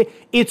linebackers and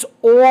it's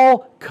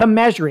all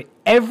commensurate.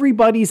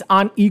 Everybody's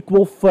on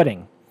equal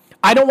footing.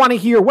 I don't want to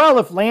hear, well,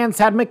 if Lance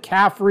had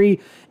McCaffrey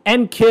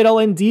and Kittle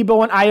and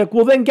Debo and Ayuk,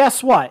 well, then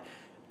guess what?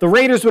 The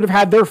Raiders would have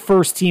had their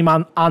first team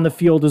on the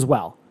field as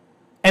well.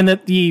 And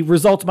that the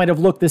results might have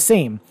looked the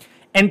same.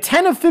 And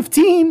 10 of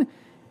 15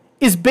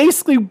 is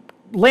basically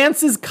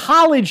Lance's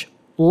college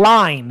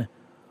line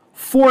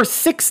for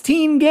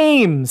 16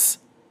 games,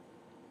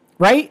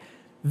 right?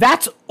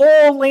 That's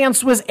all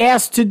Lance was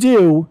asked to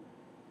do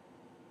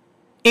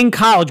in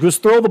college, was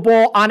throw the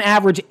ball on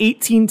average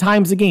 18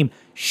 times a game.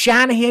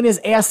 Shanahan is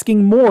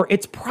asking more.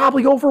 It's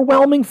probably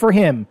overwhelming for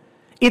him.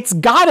 It's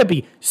got to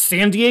be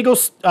San Diego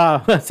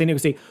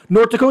State,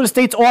 North Dakota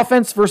State's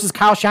offense versus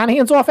Kyle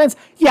Shanahan's offense.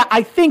 Yeah,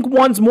 I think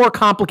one's more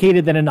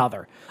complicated than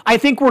another. I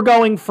think we're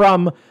going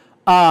from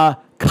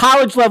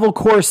college level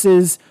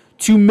courses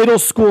to middle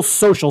school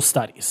social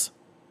studies.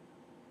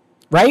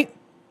 Right?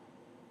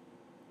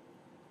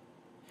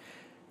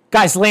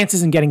 Guys, Lance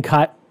isn't getting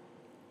cut.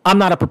 I'm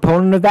not a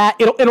proponent of that.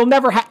 It'll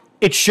never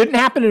it shouldn't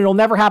happen, and it'll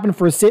never happen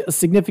for a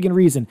significant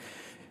reason.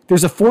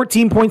 There's a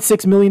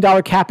 $14.6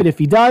 million cap hit if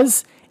he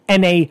does,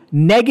 and a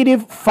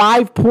negative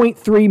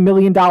 $5.3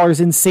 million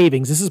in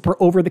savings. This is per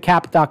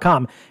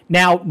overthecap.com.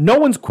 Now, no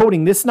one's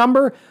quoting this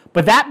number,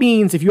 but that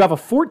means if you have a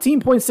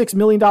 $14.6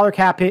 million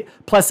cap hit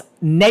plus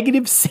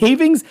negative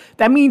savings,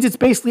 that means it's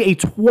basically a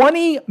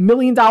 $20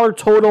 million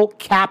total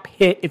cap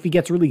hit if he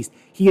gets released.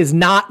 He is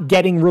not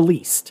getting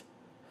released.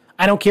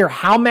 I don't care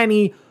how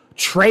many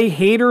Trey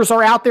haters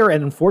are out there,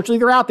 and unfortunately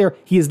they're out there,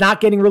 he is not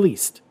getting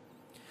released.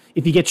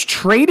 If he gets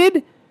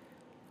traded,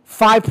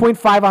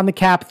 5.5 on the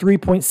cap,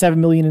 3.7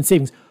 million in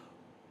savings.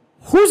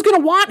 Who's going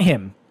to want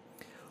him?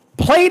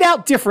 Played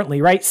out differently,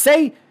 right?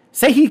 Say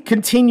he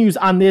continues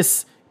on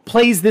this,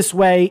 plays this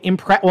way in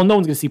no one's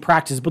going to see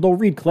practice, but they'll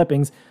read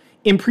clippings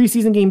in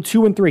preseason game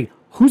 2 and 3.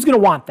 Who's going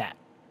to want that?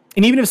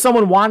 And even if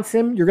someone wants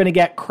him, you're going to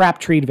get crap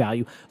trade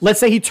value. Let's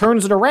say he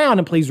turns it around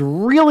and plays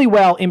really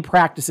well in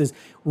practices,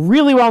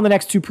 really well in the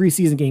next 2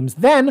 preseason games.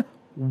 Then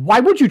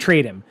why would you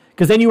trade him?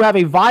 Because then you have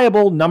a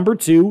viable number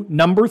 2,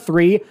 number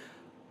 3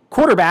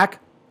 quarterback,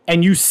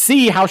 and you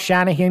see how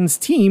Shanahan's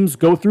teams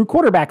go through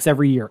quarterbacks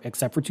every year,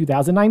 except for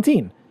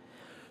 2019.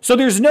 So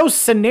there's no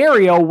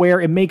scenario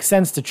where it makes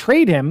sense to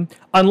trade him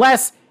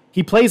unless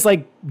he plays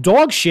like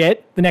dog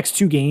shit the next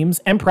 2 games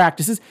and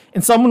practices,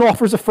 and someone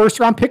offers a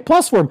first-round pick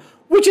plus for him,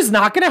 which is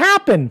not going to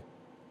happen.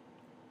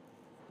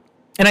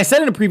 And I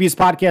said in a previous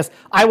podcast,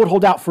 I would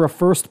hold out for a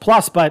first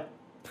plus, but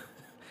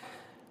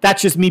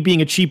that's just me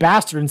being a cheap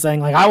bastard and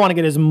saying, like, I want to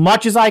get as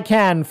much as I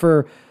can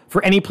for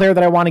any player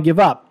that I want to give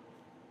up.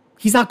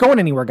 He's not going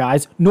anywhere,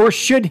 guys, nor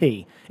should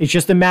he. It's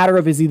just a matter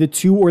of is he the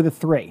 2 or the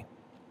 3.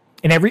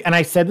 And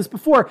I said this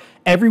before,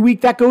 every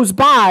week that goes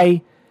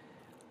by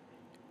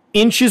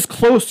inches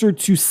closer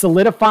to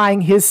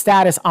solidifying his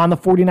status on the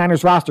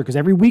 49ers roster, because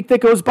every week that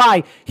goes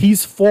by,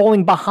 he's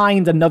falling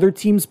behind another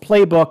team's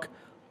playbook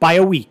by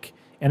a week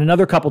and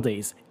another couple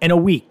days and a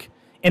week.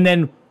 And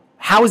then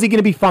how is he going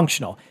to be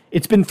functional?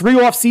 It's been 3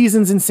 off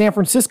seasons in San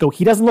Francisco.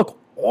 He doesn't look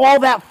all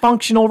that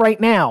functional right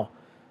now.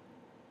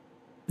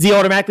 Is he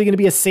automatically going to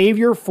be a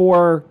savior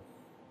for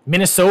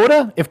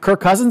Minnesota if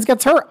Kirk Cousins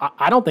gets hurt?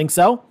 I don't think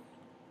so.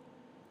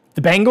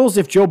 The Bengals,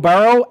 if Joe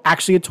Burrow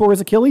actually tore his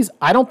Achilles?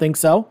 I don't think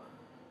so.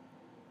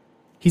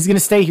 He's going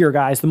to stay here,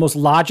 guys. The most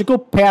logical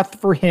path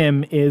for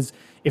him is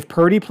if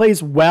Purdy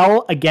plays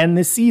well again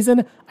this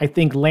season, I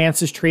think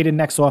Lance is traded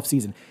next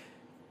offseason.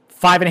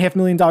 $5.5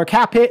 million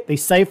cap hit. They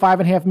save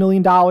 $5.5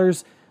 million.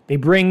 They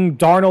bring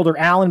Darnold or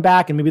Allen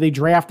back, and maybe they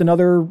draft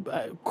another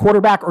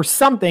quarterback or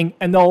something,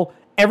 and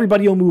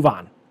everybody will move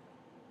on.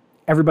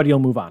 Everybody will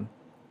move on.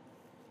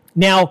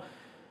 Now,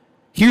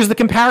 here's the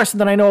comparison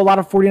that I know a lot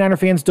of 49er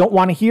fans don't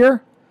want to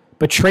hear,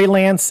 but Trey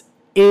Lance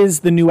is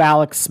the new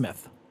Alex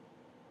Smith.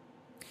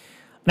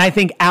 And I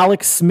think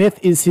Alex Smith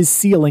is his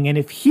ceiling. And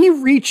if he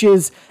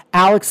reaches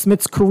Alex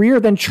Smith's career,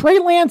 then Trey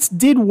Lance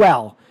did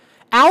well.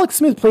 Alex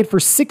Smith played for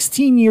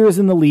 16 years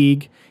in the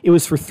league. It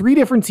was for 3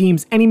 different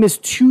teams, and he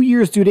missed 2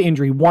 years due to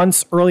injury.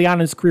 Once early on in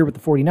his career with the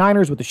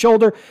 49ers with the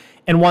shoulder,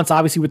 and once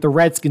obviously with the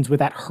Redskins with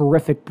that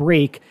horrific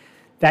break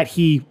that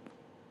he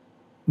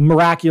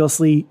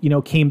miraculously,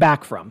 came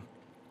back from.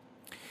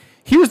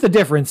 Here's the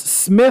difference.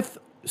 Smith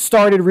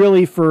started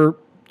really for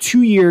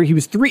 2 years.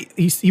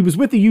 He was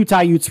with the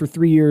Utah Utes for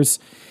 3 years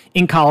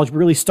in college, but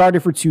really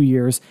started for 2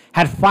 years.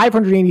 Had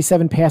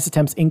 587 pass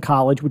attempts in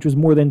college, which was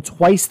more than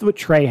twice what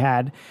Trey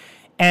had.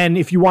 And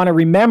if you want to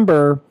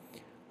remember,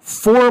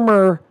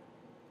 former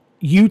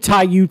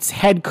Utah Utes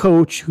head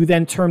coach, who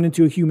then turned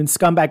into a human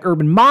scumbag,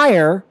 Urban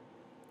Meyer,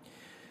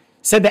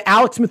 said that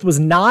Alex Smith was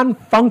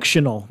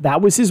non-functional.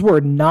 That was his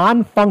word,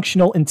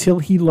 non-functional, until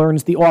he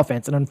learns the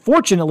offense. And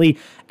unfortunately,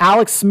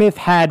 Alex Smith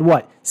had,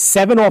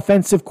 7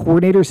 offensive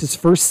coordinators his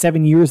first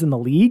 7 years in the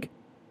league?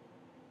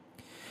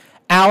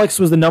 Alex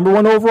was the number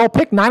 1 overall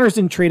pick. Niners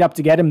didn't trade up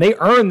to get him. They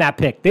earned that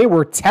pick. They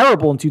were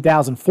terrible in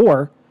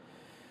 2004.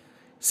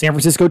 San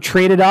Francisco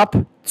traded up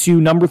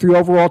to number 3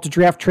 overall to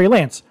draft Trey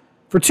Lance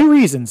for 2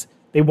 reasons.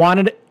 They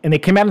wanted, and they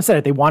came out and said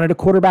it, they wanted a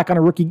quarterback on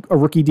a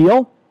rookie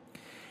deal.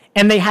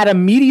 And they had a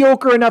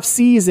mediocre enough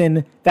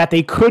season that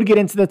they could get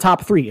into the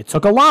top 3. It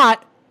took a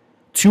lot,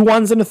 2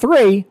 1s and a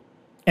 3,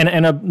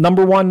 and a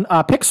number 1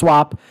 pick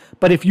swap.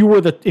 But if they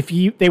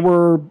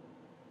were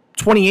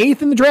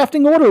 28th in the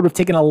drafting order, it would have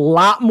taken a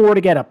lot more to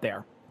get up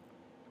there.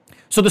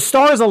 So the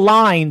stars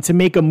aligned to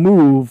make a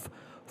move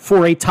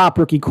for a top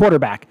rookie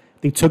quarterback.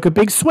 They took a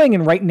big swing,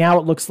 and right now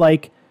it looks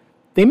like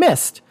they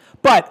missed.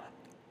 But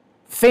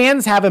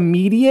fans have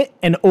immediate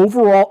and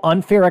overall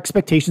unfair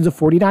expectations of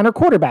 49er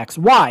quarterbacks.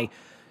 Why?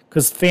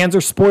 Because fans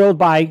are spoiled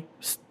by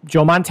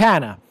Joe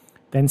Montana,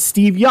 then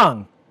Steve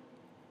Young.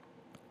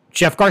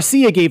 Jeff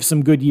Garcia gave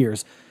some good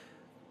years.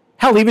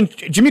 Hell, even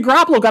Jimmy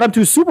Garoppolo got him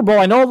to a Super Bowl.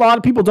 I know a lot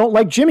of people don't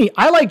like Jimmy.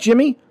 I like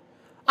Jimmy.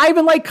 I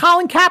even like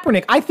Colin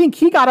Kaepernick. I think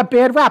he got a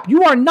bad rap.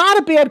 You are not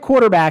a bad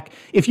quarterback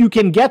if you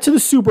can get to the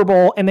Super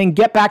Bowl and then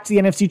get back to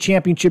the NFC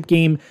Championship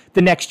game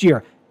the next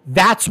year.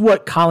 That's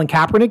what Colin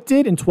Kaepernick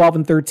did in 12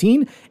 and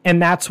 13,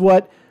 and that's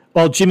what,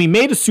 Jimmy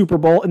made a Super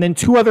Bowl and then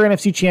 2 other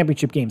NFC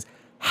Championship games.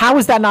 How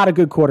is that not a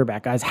good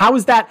quarterback, guys? How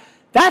is that?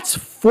 That's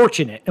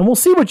fortunate. And we'll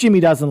see what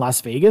Jimmy does in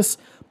Las Vegas.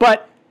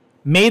 But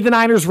made the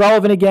Niners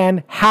relevant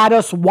again, had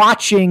us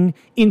watching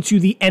into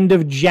the end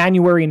of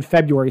January and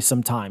February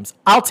sometimes.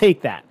 I'll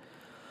take that.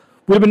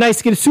 Would have been nice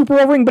to get a Super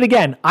Bowl ring, but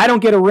again, I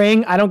don't get a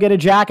ring, I don't get a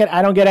jacket,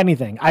 I don't get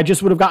anything. I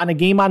just would have gotten a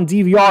game on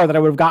DVR that I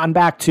would have gotten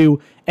back to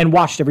and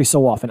watched every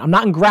so often. I'm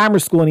not in grammar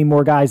school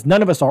anymore, guys.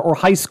 None of us are, or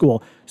high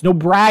school. There's no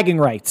bragging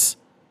rights.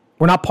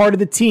 We're not part of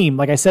the team.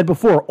 Like I said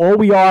before, all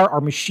we are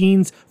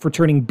machines for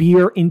turning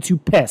beer into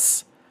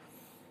piss.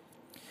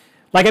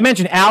 Like I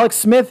mentioned, Alex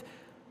Smith,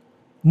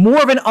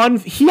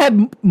 he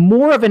had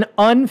more of an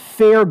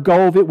unfair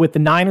go of it with the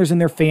Niners and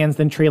their fans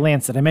than Trey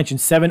Lance did. I mentioned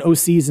 7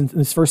 OCs in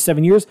his first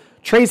 7 years.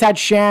 Trey's had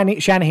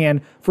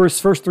Shanahan for his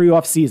first 3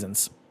 off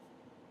seasons.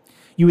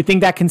 You would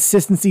think that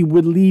consistency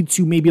would lead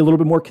to maybe a little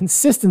bit more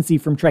consistency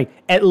from Trey.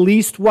 At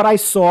least what I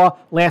saw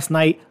last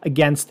night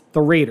against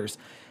the Raiders.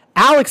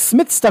 Alex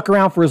Smith stuck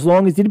around for as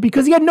long as he did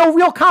because he had no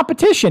real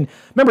competition.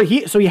 Remember,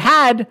 he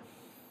had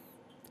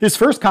his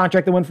first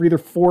contract that went for either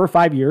 4 or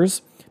 5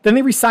 years. Then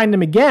they re-signed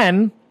him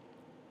again,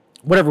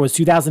 whatever it was,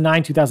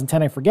 2009,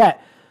 2010, I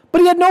forget.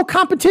 But he had no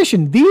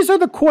competition. These are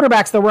the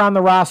quarterbacks that were on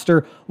the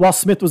roster while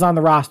Smith was on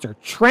the roster.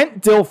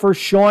 Trent Dilfer,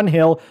 Sean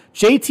Hill,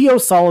 JT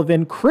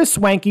O'Sullivan, Chris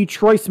Wenke,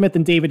 Troy Smith,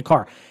 and David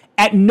Carr.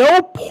 At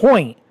no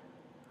point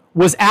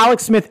was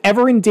Alex Smith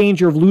ever in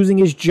danger of losing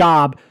his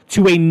job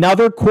to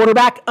another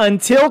quarterback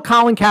until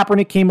Colin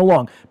Kaepernick came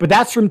along. But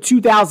that's from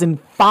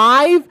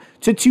 2005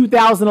 to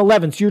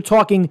 2011. So you're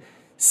talking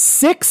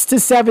 6 to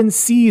 7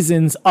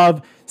 seasons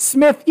of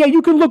Smith. Yeah,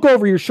 you can look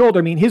over your shoulder.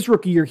 I mean, his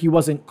rookie year, he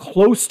wasn't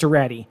close to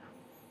ready.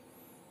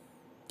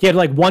 He had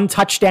like 1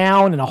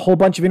 touchdown and a whole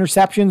bunch of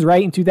interceptions,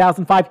 right, in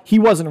 2005. He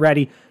wasn't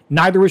ready.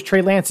 Neither was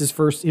Trey Lance's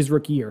his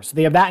rookie year. So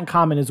they have that in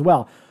common as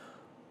well.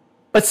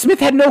 But Smith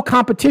had no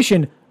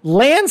competition.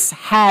 Lance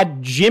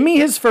had Jimmy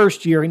his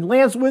first year, and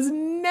Lance was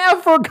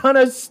never going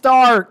to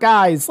start,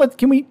 guys.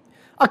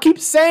 I'll keep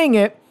saying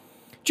it,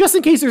 just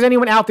in case there's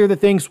anyone out there that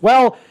thinks,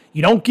 well,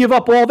 you don't give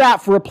up all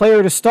that for a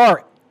player to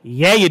start.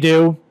 Yeah, you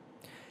do.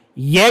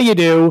 Yeah, you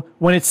do.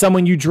 When it's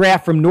someone you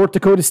draft from North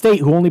Dakota State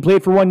who only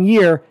played for 1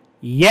 year.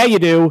 Yeah, you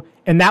do.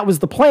 And that was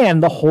the plan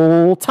the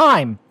whole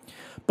time.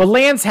 But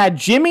Lance had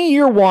Jimmy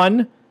year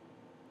 1.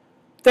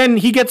 Then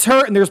he gets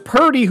hurt, and there's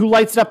Purdy who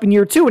lights it up in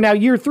year 2. And now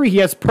year 3, he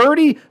has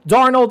Purdy,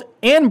 Darnold,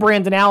 and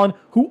Brandon Allen,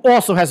 who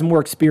also has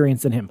more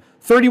experience than him.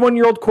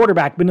 31-year-old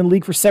quarterback, been in the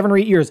league for 7 or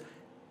 8 years.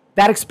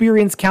 That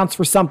experience counts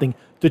for something.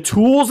 The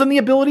tools and the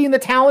ability and the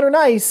talent are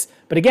nice.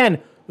 But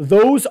again,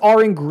 those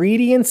are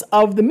ingredients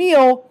of the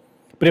meal.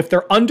 But if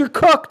they're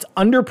undercooked,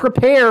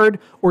 underprepared,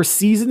 or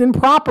seasoned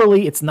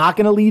improperly, it's not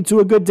going to lead to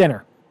a good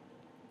dinner.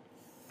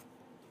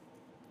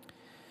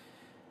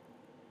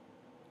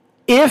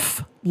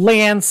 If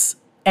Lance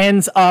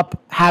ends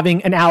up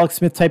having an Alex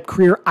Smith type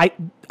career,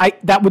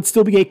 that would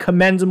still be a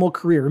commendable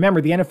career.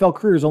 Remember, the NFL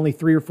career is only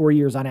 3 or 4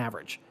 years on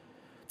average.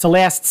 To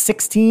last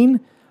 16,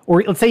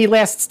 or let's say he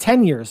lasts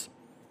 10 years,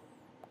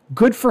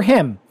 good for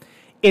him.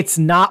 It's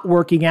not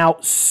working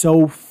out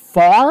so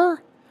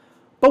far,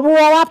 but we're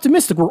all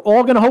optimistic. We're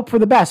all going to hope for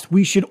the best.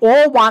 We should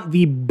all want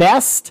the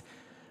best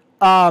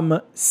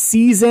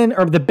season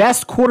or the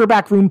best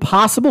quarterback room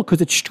possible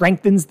because it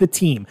strengthens the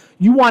team.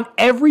 You want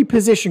every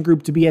position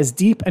group to be as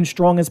deep and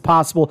strong as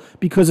possible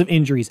because of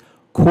injuries.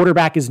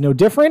 Quarterback is no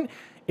different.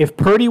 If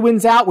Purdy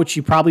wins out, which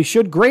he probably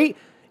should, great.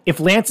 If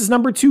Lance is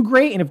number 2,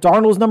 great. And if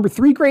Darnold is number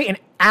 3, great. And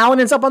Allen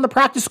ends up on the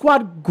practice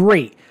squad,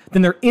 great.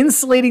 Then they're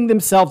insulating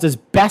themselves as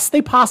best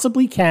they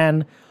possibly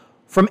can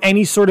from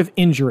any sort of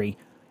injury.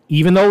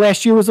 Even though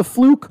last year was a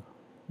fluke,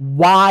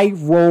 why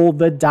roll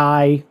the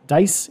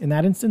dice in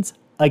that instance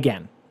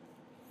again?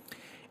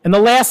 And the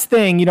last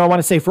thing, I want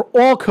to say for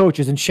all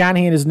coaches, and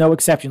Shanahan is no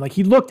exception, like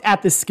he looked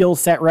at the skill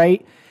set,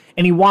 right?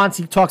 And he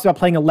talks about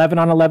playing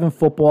 11-on-11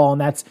 football,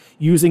 and that's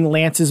using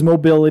Lance's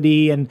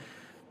mobility and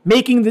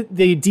making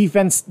the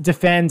defense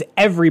defend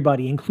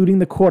everybody, including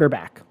the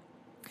quarterback.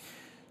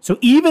 So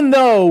even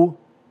though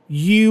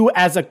even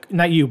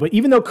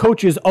though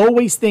coaches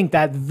always think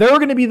that they're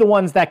going to be the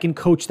ones that can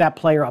coach that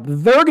player up,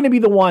 they're going to be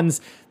the ones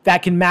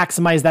that can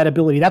maximize that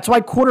ability. That's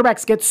why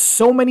quarterbacks get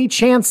so many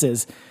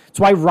chances.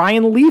 That's why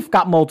Ryan Leaf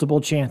got multiple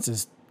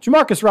chances.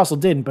 Jamarcus Russell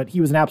didn't, but he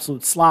was an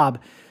absolute slob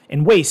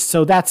and waste.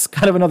 So that's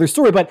kind of another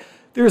story. But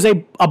there's a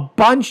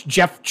bunch,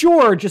 Jeff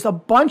George, just a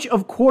bunch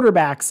of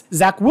quarterbacks.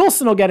 Zach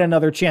Wilson will get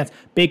another chance.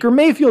 Baker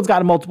Mayfield's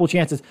got multiple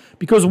chances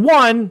because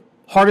 1,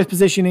 hardest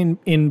position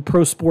in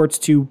pro sports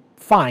to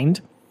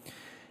find.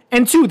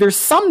 And 2, there's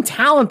some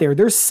talent there.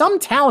 There's some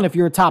talent if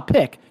you're a top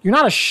pick. You're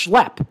not a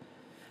schlep.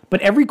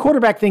 But every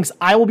quarterback thinks,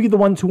 I will be the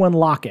one to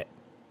unlock it.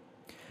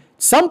 At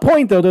some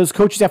point, though, those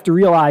coaches have to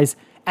realize,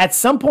 at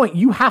some point,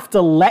 you have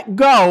to let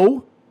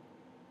go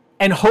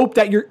and hope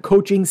that your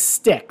coaching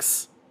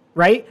sticks,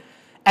 right?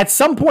 At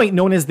some point,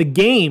 known as the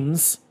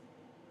games,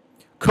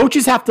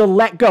 coaches have to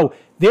let go.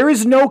 There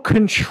is no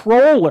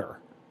controller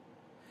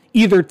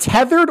either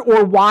tethered or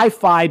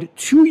Wi-Fi'd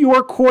to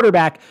your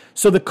quarterback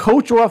so the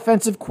coach or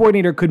offensive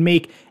coordinator could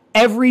make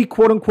every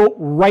quote-unquote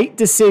right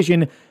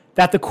decision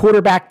that the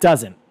quarterback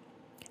doesn't.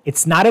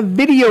 It's not a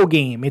video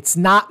game. It's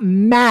not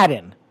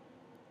Madden.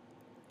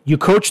 You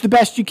coach the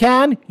best you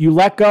can, you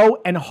let go,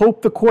 and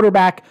hope the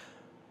quarterback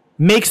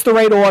makes the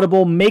right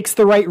audible, makes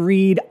the right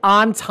read,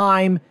 on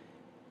time,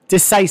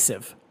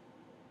 decisive.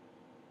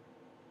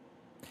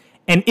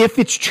 And if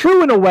it's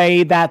true in a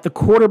way that the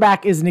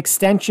quarterback is an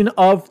extension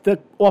of the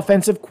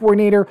offensive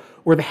coordinator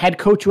or the head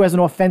coach who has an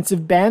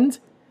offensive bend,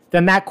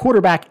 then that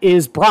quarterback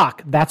is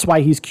Brock. That's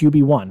why he's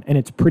QB1, and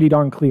it's pretty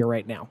darn clear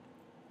right now.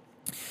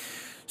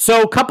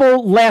 So a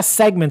couple last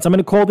segments. I'm going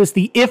to call this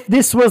the If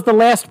This Was the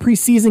Last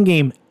Preseason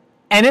Game.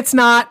 And it's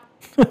not.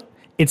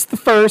 It's the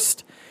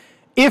first.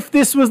 If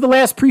this was the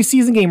last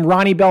preseason game,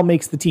 Ronnie Bell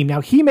makes the team.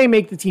 Now, he may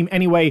make the team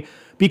anyway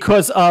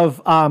because of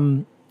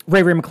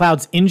Ray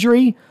McCloud's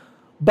injury,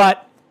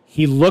 but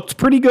He looked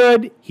pretty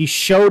good. He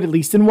showed, at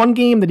least in one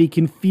game, that he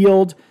can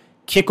field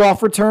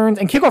kickoff returns.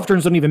 And kickoff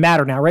returns don't even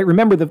matter now, right?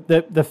 Remember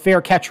the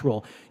fair catch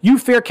rule. You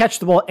fair catch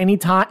the ball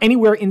anytime,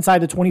 anywhere inside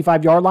the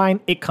 25-yard line,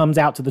 it comes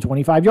out to the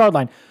 25-yard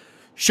line.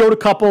 Showed a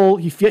couple,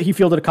 he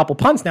fielded a couple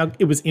punts. Now,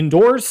 it was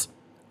indoors,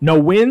 no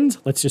wind.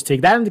 Let's just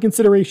take that into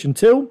consideration,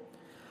 too.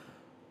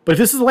 But if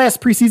this is the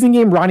last preseason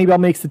game, Ronnie Bell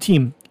makes the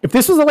team. If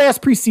this was the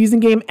last preseason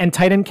game and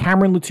tight end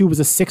Cameron Latou was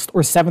a 6th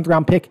or 7th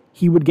round pick,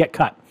 he would get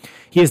cut.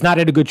 He has not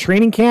had a good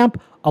training camp,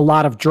 a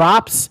lot of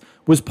drops,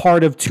 was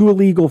part of 2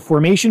 illegal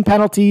formation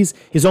penalties.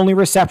 His only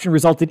reception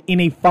resulted in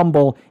a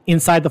fumble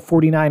inside the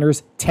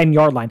 49ers'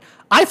 10-yard line.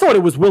 I thought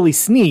it was Willie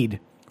Snead,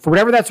 for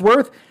whatever that's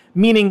worth,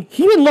 meaning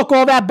he didn't look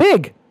all that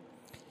big.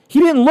 He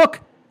didn't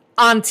look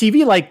on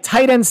TV like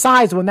tight end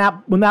size when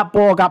that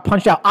ball got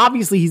punched out.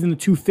 Obviously, he's in the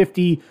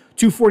 250,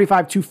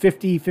 245,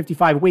 250,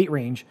 55 weight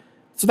range.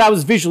 So that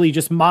was visually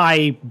just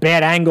my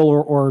bad angle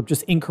or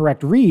just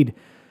incorrect read.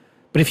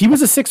 But if he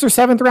was a 6th or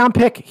 7th round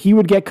pick, he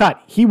would get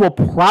cut. He will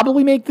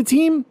probably make the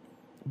team,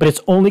 but it's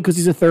only because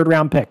he's a 3rd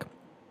round pick.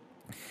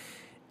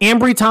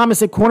 Ambry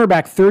Thomas at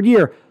cornerback, 3rd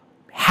year,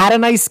 had a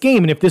nice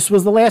game. And if this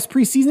was the last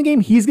preseason game,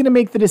 he's going to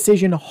make the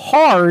decision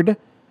hard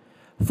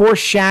for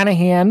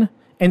Shanahan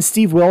and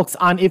Steve Wilks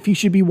on if he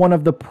should be one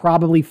of the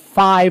probably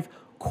 5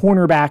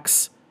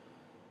 cornerbacks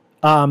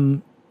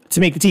to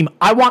make the team.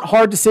 I want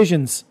hard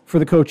decisions for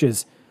the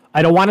coaches.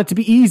 I don't want it to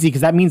be easy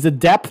because that means the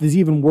depth is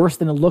even worse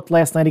than it looked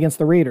last night against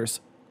the Raiders.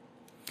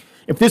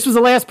 If this was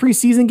the last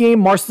preseason game,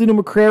 Marcelino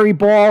McCrary,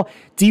 Ball,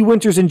 D.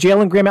 Winters, and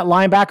Jalen Graham at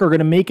linebacker are going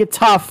to make it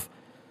tough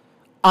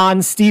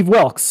on Steve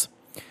Wilks.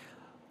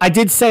 I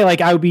did say, I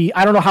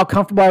don't know how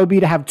comfortable I would be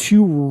to have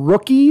 2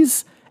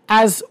 rookies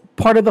as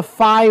part of the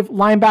 5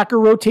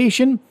 linebacker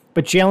rotation,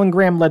 but Jalen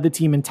Graham led the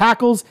team in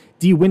tackles.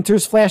 D.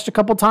 Winters flashed a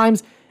couple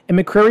times, and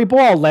McCrary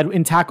Ball led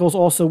in tackles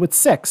also with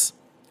 6.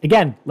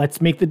 Again,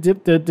 let's make the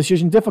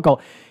decision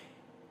difficult.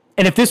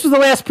 And if this was the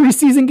last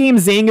preseason game,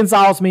 Zane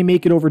Gonzalez may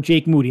make it over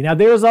Jake Moody. Now,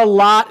 there's a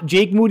lot.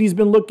 Jake Moody's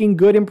been looking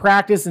good in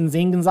practice, and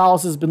Zane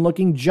Gonzalez has been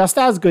looking just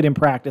as good in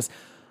practice.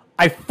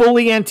 I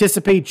fully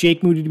anticipate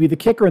Jake Moody to be the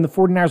kicker, and the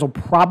 49ers will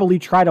probably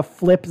try to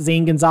flip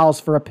Zane Gonzalez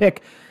for a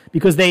pick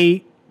because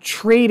they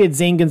traded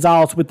Zane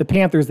Gonzalez with the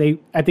Panthers. I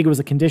think it was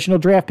a conditional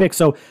draft pick,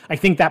 so I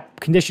think that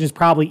condition is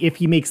probably if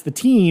he makes the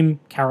team,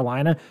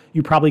 Carolina,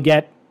 you probably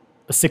get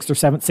a 6th or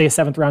 7th, say a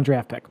 7th round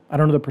draft pick. I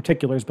don't know the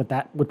particulars, but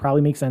that would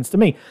probably make sense to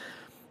me.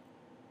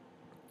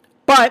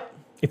 But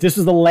if this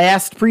was the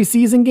last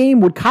preseason game,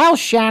 would Kyle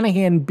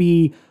Shanahan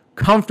be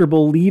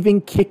comfortable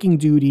leaving kicking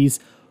duties,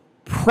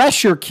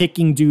 pressure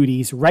kicking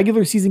duties,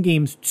 regular season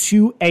games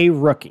to a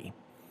rookie?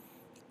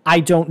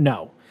 I don't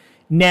know.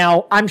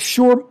 Now, I'm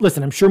sure Moody's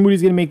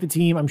going to make the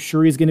team. I'm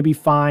sure he's going to be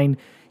fine.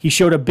 He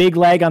showed a big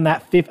leg on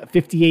that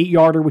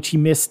 58-yarder, which he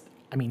missed.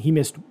 I mean, he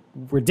missed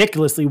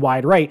ridiculously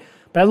wide right,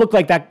 but it looked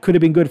like that could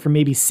have been good for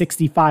maybe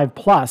 65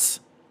 plus.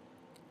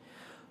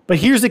 But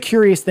here's the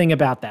curious thing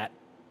about that.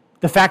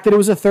 The fact that it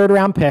was a 3rd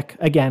round pick,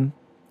 again,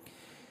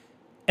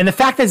 and the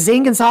fact that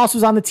Zane Gonzalez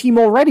was on the team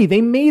already.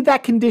 They made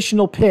that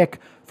conditional pick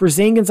for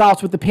Zane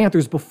Gonzalez with the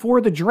Panthers before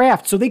the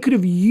draft, so they could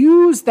have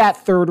used that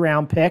 3rd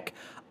round pick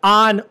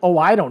on,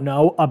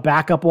 a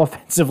backup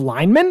offensive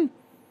lineman,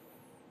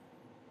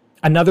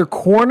 another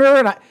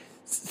corner,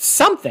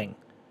 something.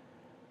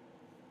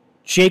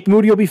 Jake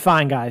Moody will be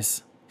fine,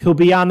 guys. He'll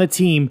be on the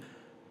team.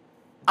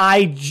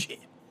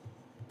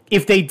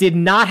 If they did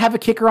not have a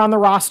kicker on the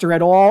roster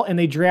at all and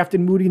they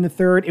drafted Moody in the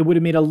 3rd, it would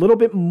have made a little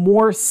bit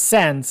more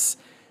sense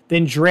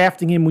than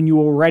drafting him when you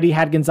already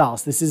had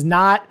Gonzalez. This is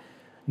not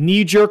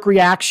knee-jerk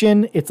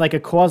reaction. It's like a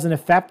cause and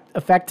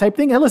effect type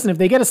thing. And listen, if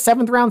they get a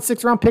 7th round,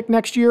 6th round pick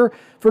next year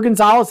for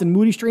Gonzalez and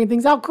Moody straighten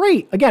things out,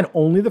 great. Again,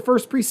 only the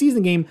first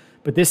preseason game,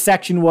 but this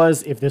section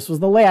was if this was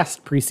the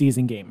last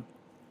preseason game.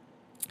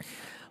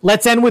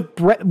 Let's end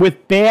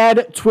with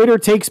bad Twitter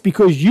takes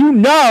because you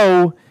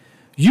know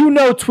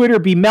Twitter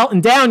be melting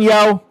down,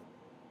 yo.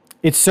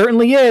 It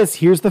certainly is.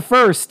 Here's the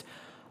first.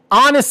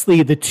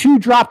 Honestly, the 2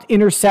 dropped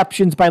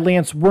interceptions by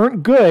Lance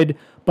weren't good,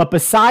 but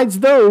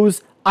besides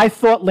those, I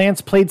thought Lance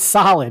played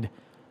solid.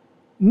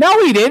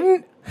 No, he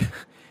didn't.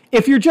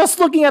 If you're just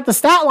looking at the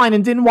stat line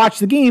and didn't watch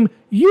the game,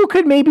 you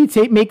could maybe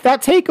make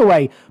that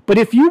takeaway. But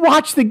if you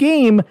watch the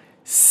game,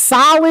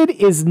 solid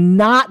is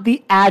not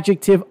the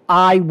adjective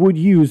I would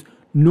use,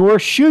 nor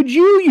should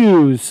you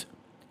use,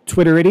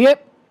 Twitter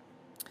idiot.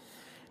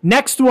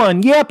 Next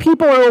one. Yeah,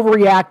 people are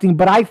overreacting,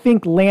 but I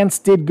think Lance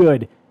did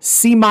good.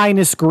 C-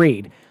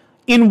 grade.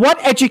 In what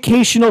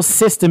educational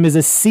system is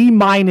a C-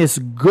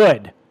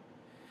 good?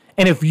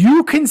 And if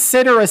you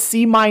consider a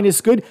C-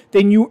 good,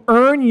 then you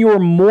earn your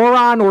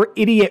moron or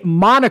idiot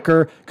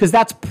moniker because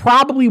that's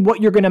probably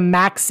what you're going to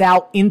max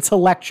out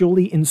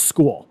intellectually in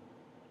school.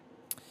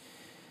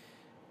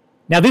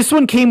 Now, this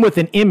one came with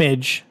an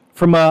image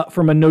from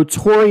a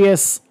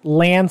notorious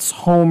Lance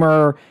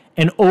homer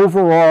and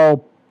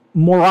overall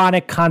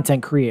moronic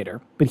content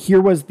creator. But here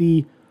was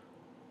the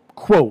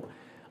quote.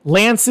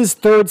 Lance's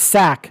 3rd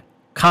sack,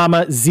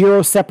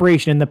 0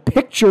 separation. And the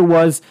picture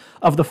was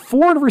of the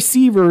 4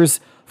 receivers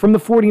from the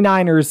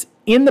 49ers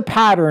in the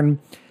pattern.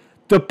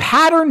 The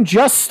pattern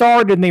just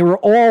started and they were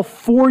all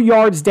 4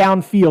 yards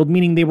downfield,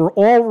 meaning they were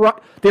all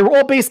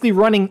basically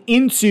running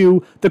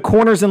into the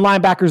corners and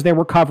linebackers that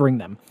were covering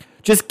them.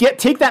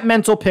 Take that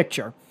mental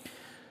picture.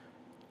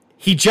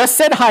 He just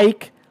said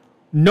hike.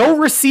 No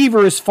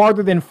receiver is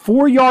farther than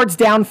 4 yards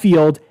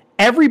downfield.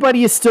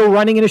 Everybody is still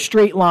running in a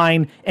straight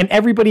line, and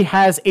everybody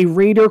has a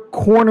Raider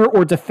corner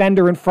or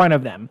defender in front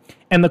of them.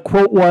 And the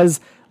quote was,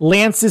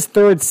 Lance's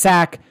third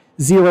sack,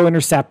 0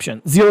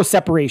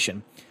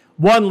 separation.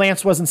 1,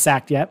 Lance wasn't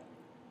sacked yet.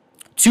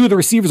 2, the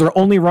receivers are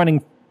only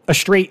running a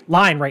straight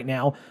line right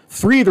now.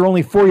 3, they're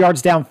only 4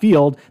 yards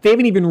downfield. They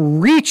haven't even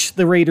reached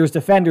the Raiders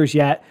defenders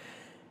yet.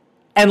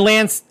 And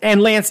Lance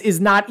is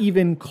not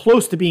even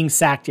close to being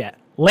sacked yet.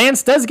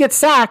 Lance does get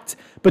sacked,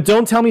 but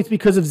don't tell me it's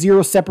because of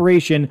 0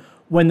 separation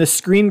when the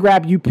screen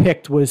grab you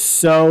picked was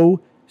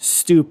so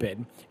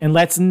stupid. And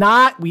let's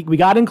not, we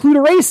got to include a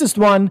racist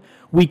one.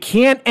 We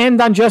can't end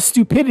on just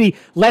stupidity.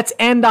 Let's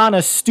end on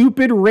a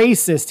stupid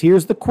racist.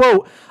 Here's the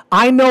quote.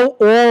 I know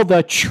all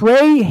the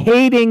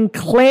Trey-hating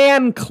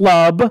Klan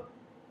club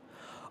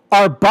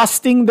are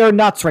busting their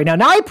nuts right now.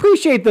 Now, I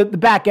appreciate the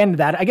back end of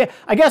that.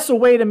 I guess a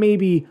way to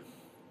maybe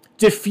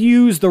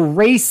diffuse the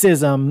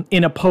racism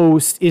in a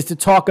post is to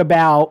talk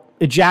about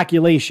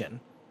ejaculation.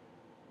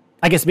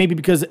 I guess maybe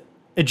because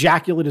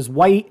ejaculate is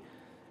white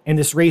and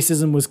this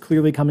racism was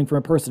clearly coming from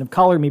a person of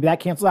color. Maybe that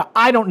cancels out.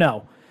 I don't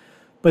know.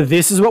 But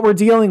this is what we're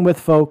dealing with,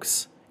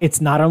 folks.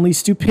 It's not only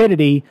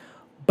stupidity,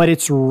 but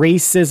it's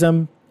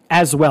racism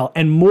as well.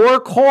 And more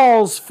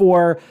calls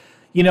for,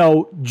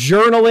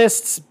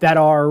 journalists that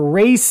are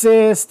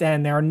racist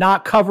and they're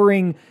not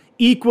covering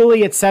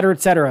equally, et cetera,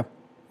 et cetera.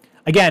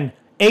 Again,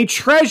 a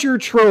treasure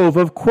trove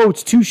of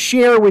quotes to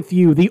share with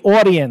you, the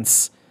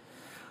audience,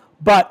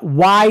 but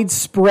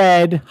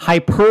widespread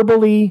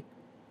hyperbole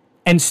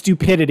and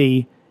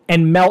stupidity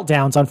and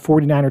meltdowns on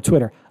 49er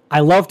Twitter.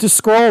 I love to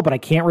scroll, but I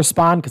can't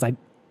respond because I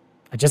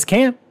just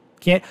can't.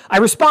 I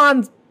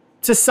respond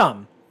to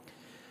some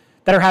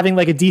that are having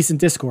like a decent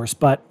discourse,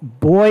 but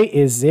boy,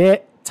 is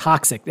it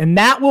toxic. And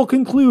that will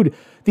conclude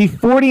the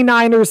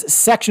 49ers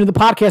section of the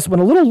podcast. It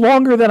went a little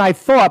longer than I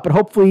thought, but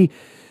hopefully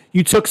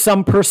you took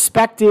some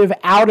perspective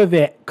out of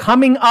it.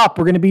 Coming up,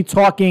 we're going to be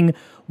talking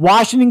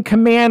Washington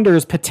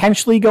Commanders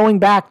potentially going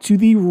back to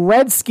the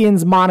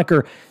Redskins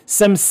moniker,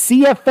 some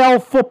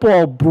CFL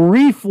football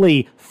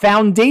briefly,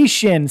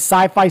 Foundation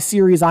sci-fi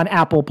series on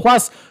Apple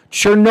Plus,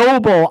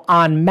 Chernobyl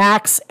on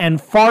Max,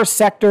 and Far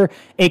Sector,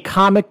 a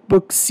comic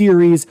book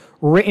series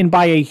written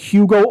by a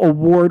Hugo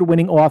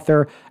Award-winning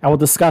author. I will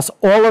discuss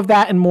all of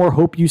that and more.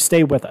 Hope you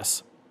stay with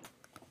us.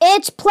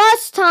 It's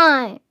plus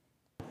time.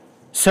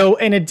 So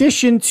in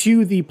addition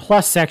to the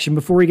plus section,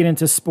 before we get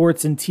into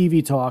sports and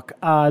TV talk,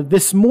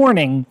 this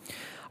morning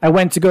I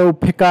went to go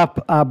pick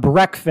up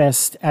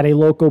breakfast at a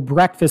local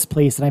breakfast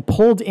place, and I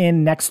pulled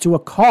in next to a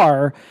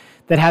car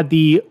that had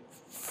the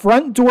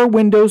front door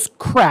windows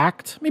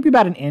cracked, maybe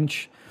about an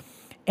inch,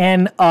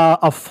 and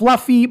a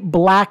fluffy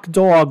black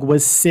dog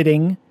was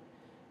sitting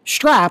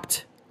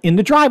strapped in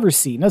the driver's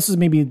seat. Now, this was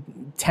maybe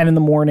 10 in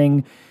the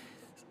morning,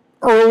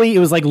 early. It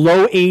was like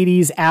low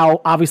 80s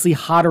out, obviously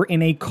hotter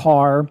in a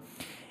car.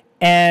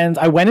 And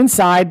I went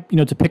inside,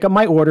 to pick up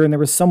my order, and there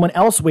was someone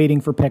else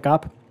waiting for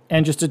pickup.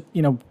 And just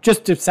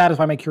to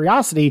satisfy my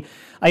curiosity,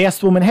 I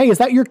asked the woman, "Hey, is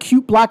that your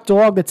cute black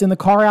dog that's in the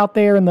car out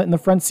there in the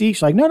front seat?"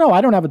 She's like, "No,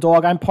 I don't have a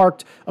dog. I'm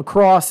parked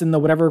across in the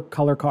whatever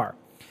color car."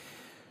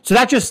 So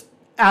that just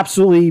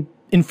absolutely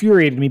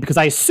infuriated me because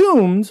I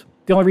assumed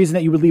the only reason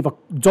that you would leave a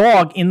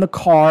dog in the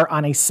car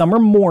on a summer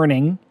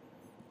morning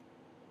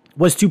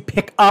was to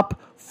pick up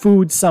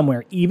food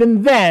somewhere.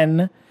 Even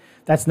then,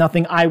 that's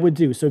nothing I would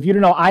do. So if you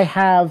don't know, I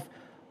have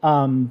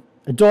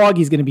a dog.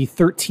 He's going to be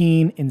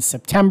 13 in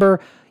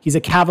September. He's a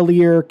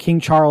Cavalier King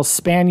Charles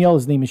Spaniel.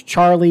 His name is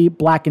Charlie,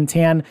 black and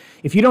tan.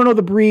 If you don't know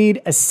the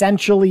breed,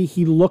 essentially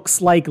he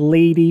looks like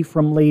Lady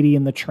from Lady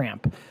and the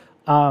Tramp.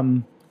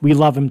 We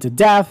love him to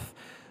death.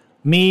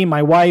 Me,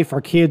 my wife,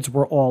 our kids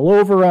were all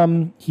over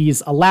him.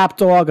 He's a lap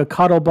dog, a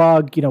cuddle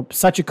bug,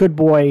 such a good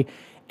boy.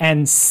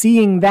 And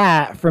seeing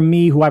that from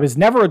me, who I was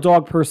never a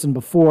dog person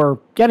before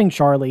getting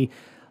Charlie,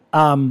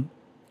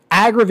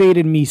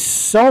 aggravated me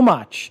so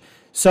much.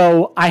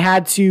 So I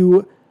had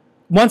to,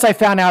 once I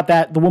found out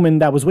that the woman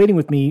that was waiting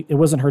with me, it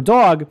wasn't her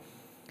dog,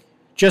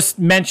 just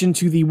mentioned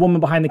to the woman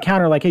behind the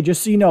counter, like, "Hey,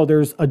 just so you know,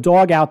 there's a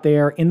dog out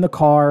there in the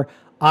car.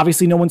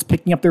 Obviously, no one's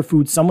picking up their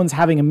food. Someone's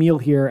having a meal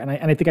here." And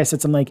I think I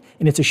said something like,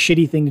 "And it's a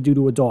shitty thing to do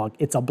to a dog.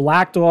 It's a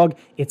black dog.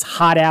 It's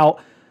hot out."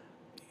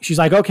 She's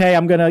like, "Okay,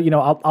 I'm going to,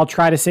 I'll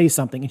try to say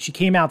something." And she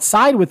came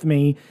outside with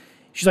me.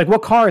 She's like,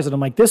 "What car is it?" I'm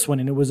like, "This one."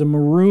 And it was a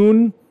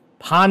maroon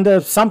Honda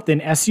something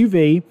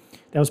SUV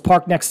that was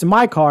parked next to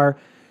my car.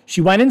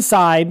 She went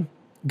inside,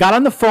 got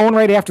on the phone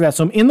right after that.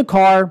 So I'm in the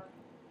car,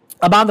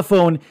 I'm on the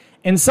phone,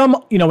 and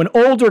an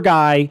older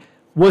guy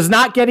was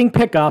not getting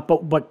pickup,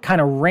 but kind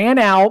of ran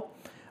out,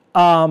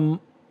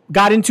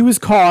 got into his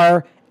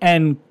car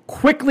and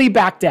quickly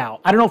backed out.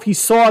 I don't know if he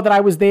saw that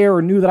I was there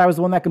or knew that I was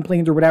the one that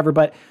complained or whatever,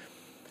 but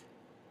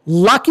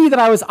Lucky that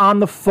I was on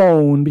the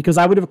phone because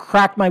I would have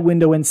cracked my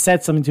window and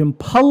said something to him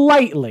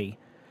politely,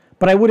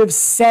 but I would have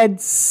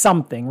said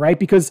something, right?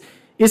 Because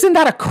isn't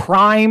that a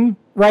crime,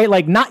 right?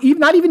 Like not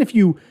even if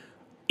you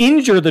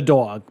injure the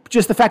dog,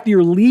 just the fact that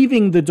you're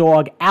leaving the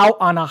dog out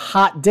on a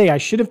hot day. I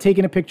should have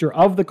taken a picture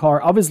of the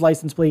car, of his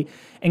license plate,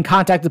 and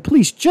contacted the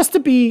police just to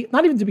be,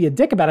 not even to be a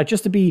dick about it,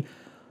 just to be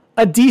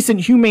a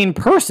decent, humane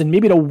person,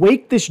 maybe to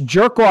wake this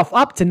jerk off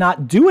up to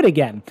not do it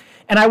again.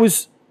 And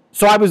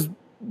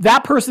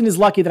that person is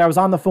lucky that I was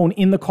on the phone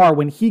in the car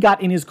when he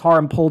got in his car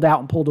and pulled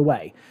out and pulled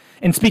away.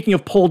 And speaking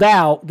of pulled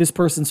out, this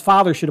person's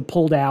father should have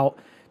pulled out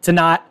to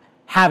not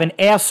have an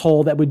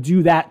asshole that would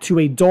do that to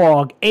a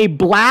dog, a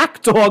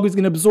black dog who's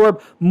going to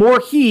absorb more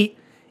heat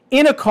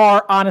in a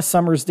car on a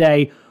summer's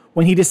day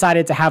when he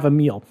decided to have a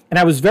meal. And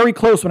I was very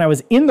close when I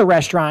was in the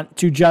restaurant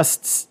to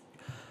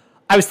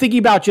I was thinking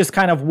about just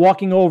kind of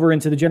walking over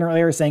into the general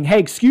area saying, hey,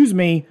 excuse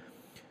me,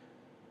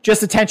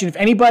 just attention. If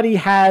anybody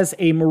has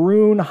a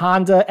maroon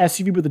Honda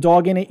SUV with a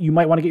dog in it, you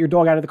might want to get your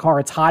dog out of the car.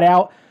 It's hot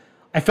out.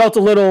 I felt a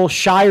little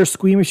shy or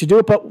squeamish to do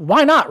it, but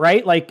why not,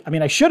 right? Like, I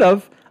mean, I should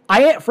have.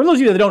 For those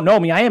of you that don't know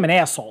me, I am an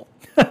asshole.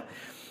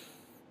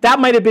 That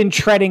might have been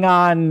treading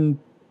on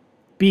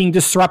being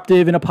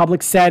disruptive in a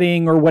public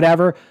setting or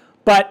whatever,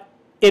 but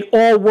it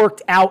all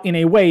worked out in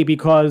a way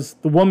because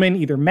the woman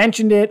either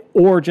mentioned it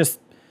or just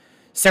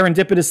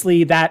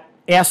serendipitously that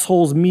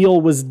asshole's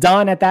meal was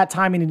done at that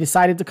time and he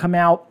decided to come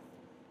out.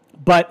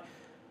 But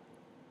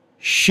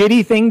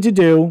shitty thing to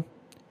do,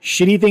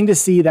 shitty thing to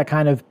see that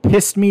kind of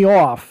pissed me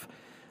off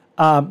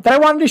that I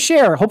wanted to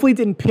share. Hopefully it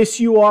didn't piss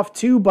you off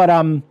too, but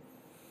I'm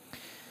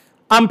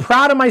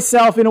proud of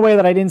myself in a way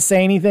that I didn't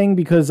say anything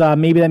because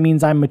maybe that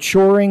means I'm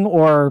maturing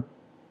or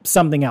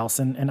something else,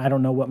 and I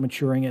don't know what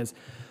maturing is.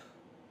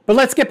 But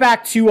let's get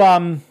back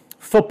to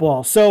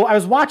football. So I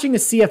was watching a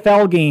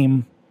CFL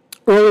game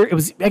earlier. It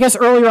was, I guess,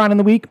 earlier on in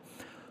the week.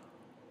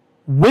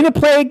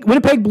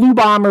 Winnipeg Blue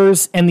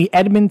Bombers and the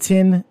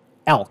Edmonton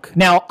Elk.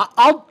 Now,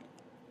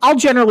 I'll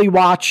generally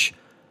watch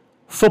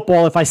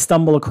football if I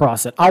stumble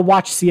across it. I'll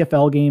watch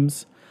CFL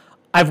games.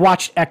 I've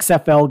watched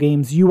XFL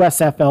games,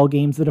 USFL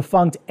games, the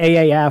defunct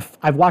AAF.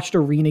 I've watched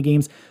arena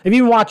games. I've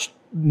even watched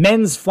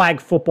men's flag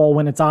football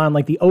when it's on,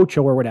 like the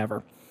Ocho or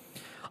whatever.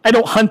 I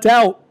don't hunt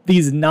out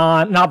these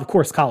not of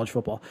course college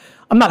football.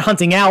 I'm not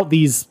hunting out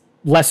these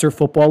lesser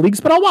football leagues,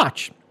 but I'll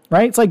watch,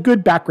 right? It's like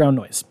good background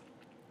noise.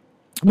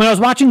 When I was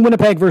watching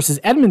Winnipeg versus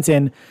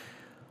Edmonton,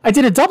 I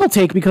did a double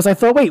take because I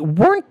thought, wait,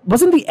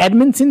 wasn't the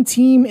Edmonton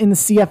team in the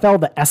CFL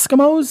the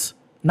Eskimos,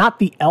 not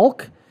the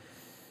Elk?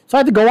 So I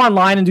had to go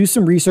online and do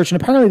some research,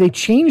 and apparently they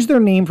changed their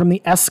name from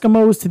the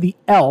Eskimos to the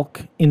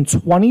Elk in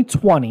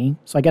 2020.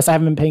 So I guess I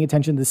haven't been paying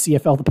attention to the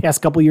CFL the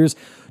past couple of years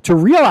to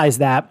realize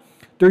that.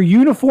 Their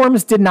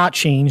uniforms did not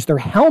change. Their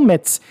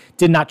helmets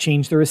did not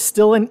change. There is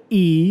still an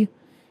E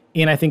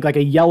in, I think, like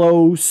a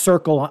yellow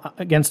circle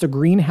against a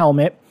green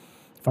helmet,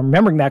 if I'm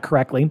remembering that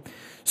correctly.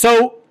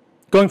 So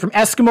going from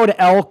Eskimo to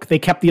Elk, they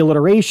kept the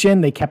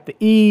alliteration, they kept the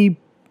E,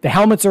 the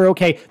helmets are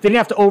okay. They didn't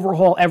have to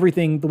overhaul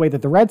everything the way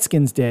that the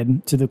Redskins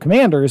did to the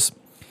Commanders.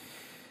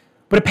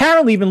 But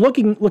apparently, even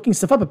looking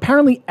stuff up,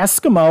 apparently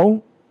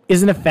Eskimo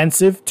is an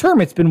offensive term.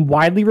 It's been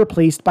widely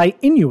replaced by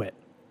Inuit.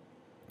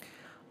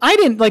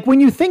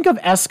 When you think of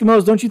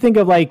Eskimos, don't you think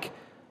of like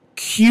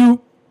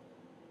cute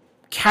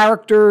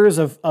characters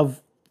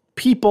of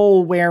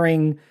people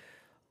wearing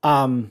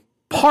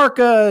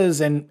parkas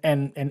and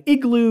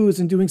igloos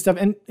and doing stuff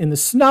in the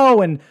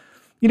snow? And,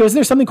 isn't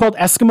there something called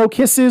Eskimo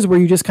kisses where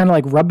you just kind of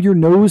like rub your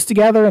nose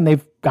together, and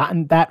they've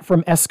gotten that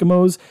from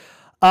Eskimos?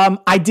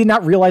 I did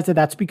not realize that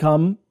that's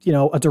become,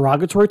 a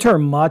derogatory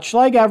term, much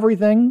like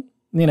everything.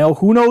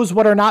 Who knows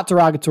what are not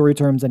derogatory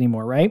terms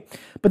anymore, right?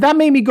 But that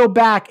made me go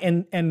back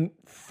and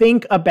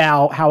think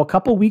about how a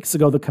couple weeks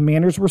ago the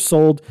Commanders were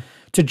sold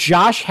to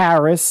Josh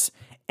Harris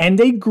and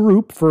a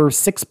group for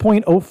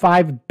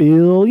 $6.05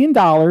 billion.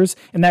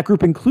 And that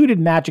group included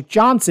Magic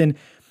Johnson.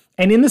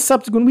 And in the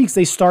subsequent weeks,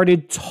 they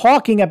started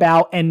talking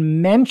about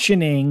and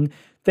mentioning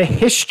the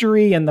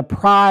history and the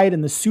pride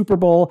and the Super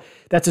Bowl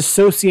that's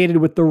associated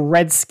with the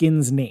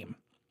Redskins name,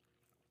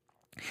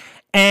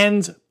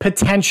 and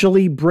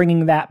potentially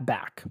bringing that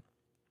back.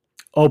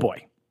 Oh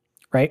boy,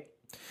 right?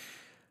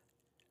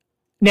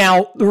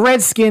 Now, the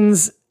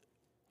Redskins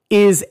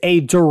is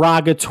a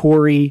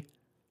derogatory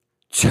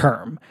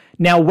term.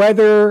 Now,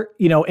 whether,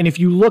 and if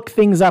you look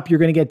things up, you're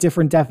going to get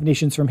different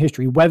definitions from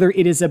history, whether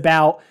it is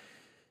about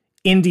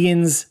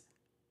Indians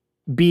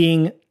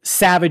being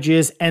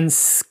savages and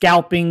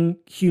scalping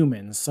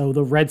humans, so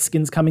the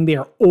Redskins coming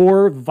there,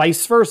 or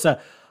vice versa,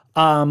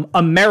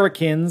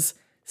 Americans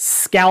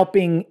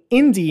scalping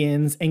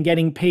Indians and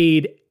getting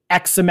paid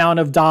X amount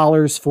of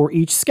dollars for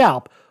each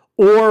scalp,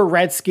 or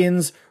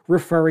Redskins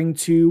referring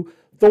to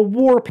the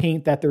war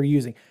paint that they're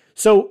using.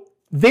 So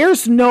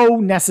there's no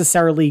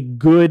necessarily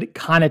good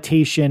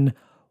connotation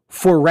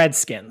for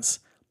Redskins,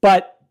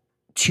 but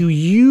to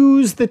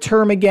use the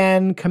term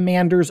again,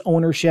 Commanders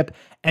ownership,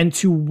 and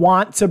to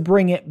want to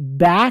bring it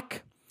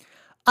back,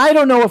 I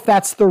don't know if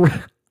that's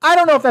the I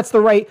don't know if that's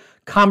the right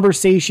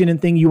conversation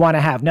and thing you want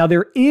to have. Now,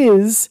 there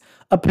is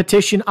a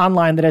petition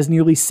online that has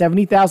nearly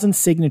 70,000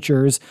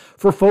 signatures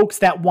for folks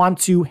that want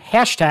to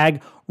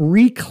hashtag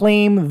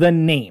reclaim the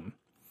name.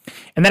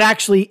 And that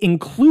actually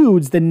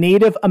includes the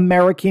Native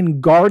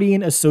American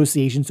Guardian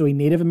Association, so a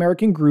Native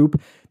American group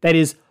that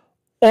is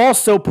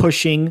also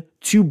pushing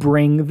to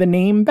bring the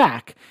name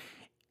back.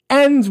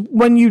 And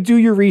when you do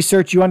your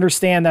research, you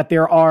understand that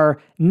there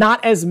are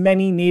not as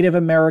many Native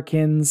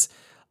Americans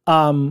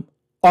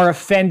are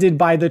offended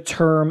by the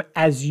term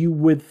as you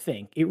would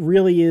think. It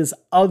really is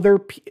there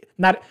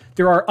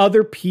are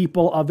other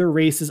people, other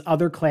races,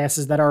 other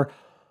classes that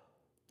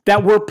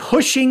were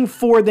pushing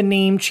for the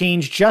name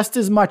change just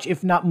as much,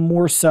 if not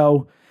more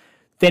so,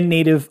 than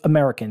Native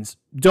Americans.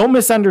 Don't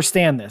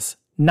misunderstand this.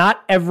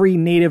 Not every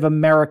Native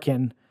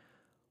American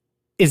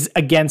is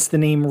against the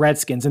name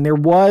Redskins. And there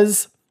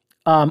was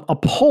a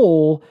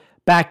poll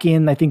back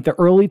in, I think, the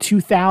early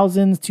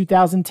 2000s,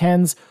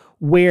 2010s,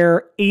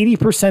 where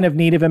 80% of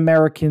Native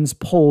Americans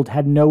polled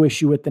had no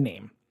issue with the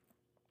name,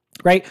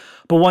 right?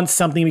 But once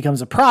something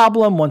becomes a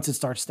problem, once it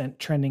starts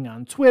trending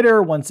on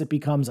Twitter, once it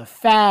becomes a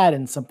fad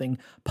and something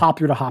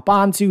popular to hop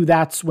onto,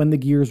 that's when the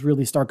gears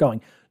really start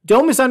going.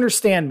 Don't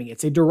misunderstand me.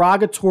 It's a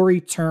derogatory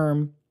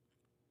term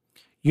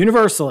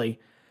universally,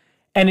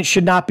 and it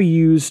should not be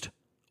used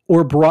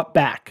or brought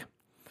back.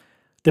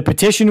 The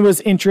petition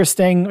was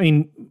interesting. I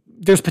mean,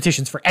 there's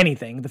petitions for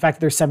anything. The fact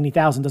that there's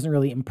 70,000 doesn't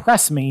really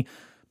impress me.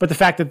 But the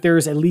fact that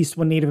there's at least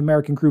one Native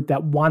American group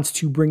that wants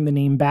to bring the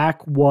name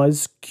back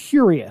was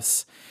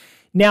curious.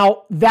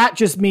 Now, that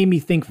just made me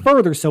think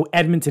further. So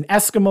Edmonton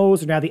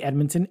Eskimos are now the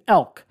Edmonton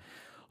Elk.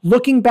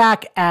 Looking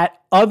back at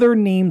other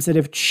names that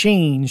have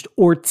changed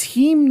or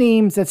team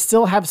names that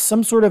still have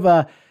some sort of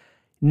a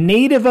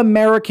Native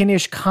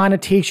American-ish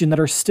connotation that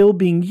are still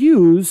being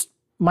used,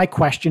 my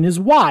question is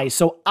why?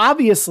 So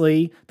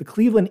obviously, the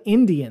Cleveland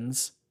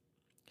Indians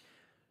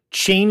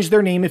changed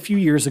their name a few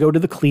years ago to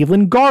the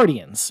Cleveland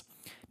Guardians.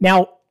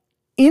 Now,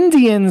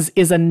 Indians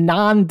is a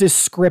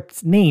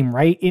nondescript name,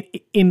 right?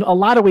 In a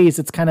lot of ways,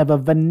 it's kind of a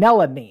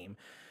vanilla name.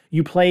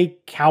 You play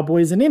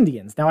Cowboys and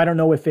Indians. Now, I don't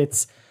know if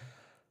it's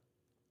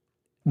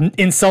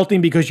insulting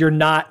because you're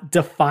not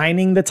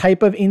defining the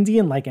type of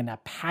Indian, like an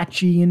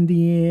Apache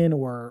Indian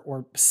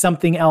or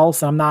something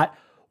else. I'm not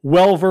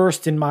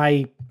well-versed in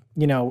my,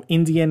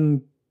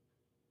 Indian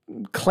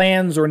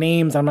clans or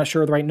names. I'm not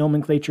sure of the right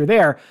nomenclature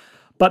there.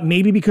 But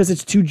maybe because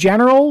it's too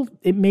general,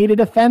 it made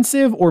it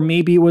offensive, or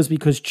maybe it was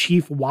because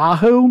Chief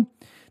Wahoo,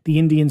 the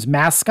Indians'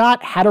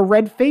 mascot, had a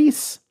red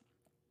face,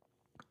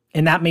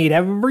 and that made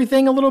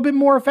everything a little bit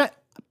more offensive.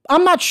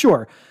 I'm not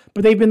sure,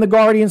 but they've been the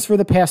Guardians for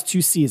the past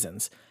 2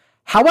 seasons.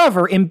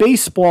 However, in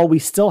baseball, we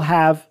still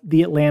have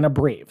the Atlanta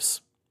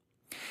Braves.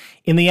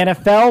 In the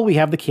NFL, we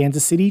have the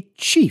Kansas City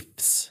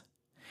Chiefs.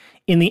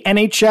 In the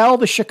NHL,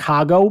 the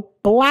Chicago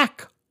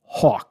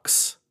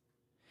Blackhawks.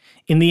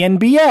 In the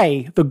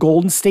NBA, the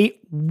Golden State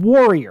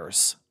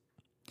Warriors.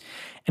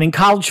 And in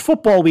college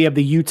football, we have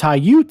the Utah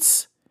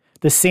Utes,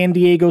 the San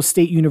Diego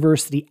State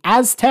University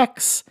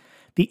Aztecs,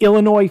 the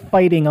Illinois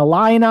Fighting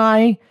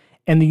Illini,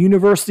 and the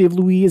University of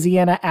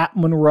Louisiana at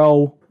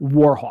Monroe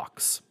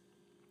Warhawks.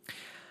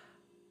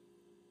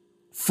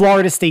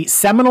 Florida State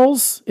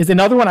Seminoles is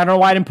another one. I don't know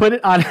why I didn't put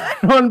it on. I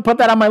don't put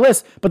that on my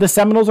list, but the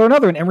Seminoles are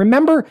another one. And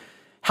remember,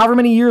 however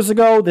many years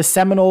ago, the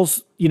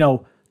Seminoles,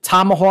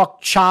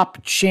 tomahawk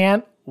chop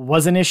chant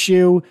was an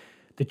issue.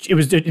 It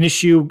was an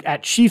issue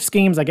at Chiefs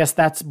games. I guess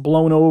that's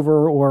blown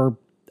over, or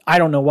I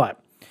don't know what.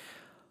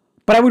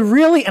 But I would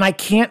really, and I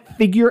can't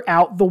figure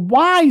out the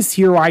whys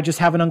here, or I just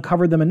haven't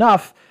uncovered them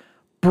enough.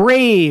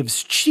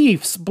 Braves,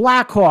 Chiefs,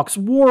 Blackhawks,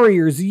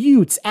 Warriors,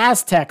 Utes,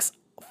 Aztecs,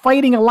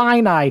 Fighting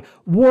Illini,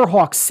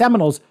 Warhawks,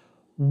 Seminoles.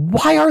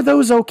 Why are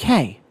those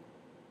okay?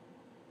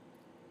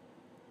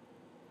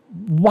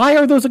 Why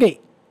are those okay?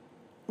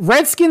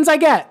 Redskins, I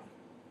get.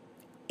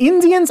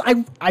 Indians,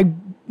 I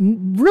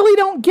really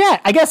don't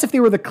get. I guess if they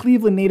were the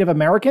Cleveland Native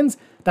Americans,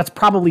 that's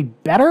probably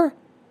better.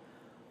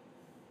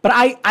 But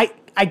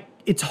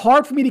it's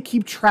hard for me to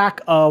keep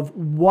track of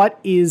what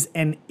is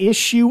an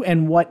issue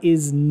and what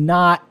is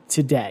not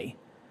today.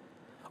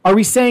 Are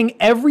we saying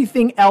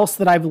everything else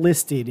that I've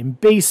listed in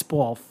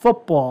baseball,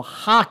 football,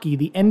 hockey,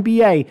 the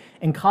NBA,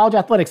 and college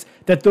athletics,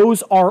 that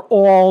those are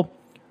all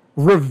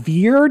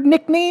revered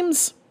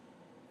nicknames?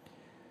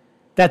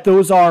 That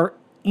those are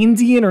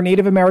Indian or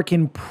Native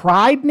American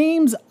pride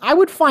names? I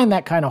would find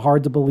that kind of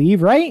hard to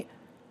believe, right?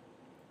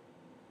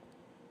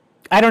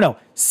 I don't know.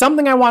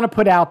 Something I want to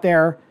put out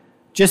there.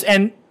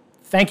 And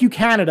thank you,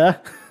 Canada,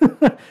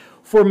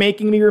 for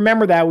making me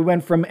remember that. We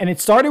went from, and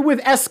it started with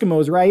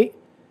Eskimos, right?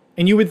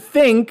 And you would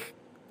think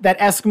that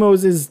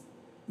Eskimos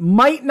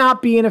might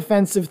not be an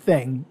offensive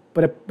thing,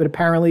 but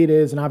apparently it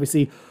is. And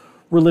obviously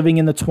we're living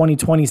in the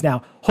 2020s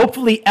now.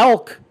 Hopefully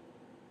elk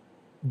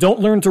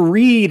don't learn to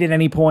read at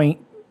any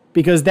point,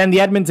 because then the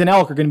Edmonton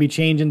Elk are going to be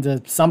changing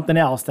to something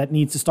else that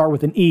needs to start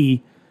with an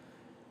E.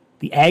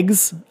 The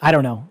eggs, I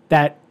don't know,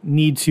 that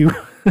need to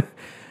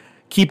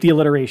keep the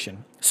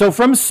alliteration. So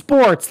from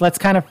sports, let's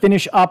kind of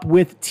finish up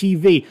with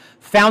TV.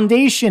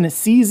 Foundation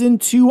season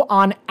 2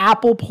 on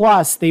Apple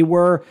Plus.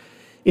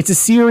 It's a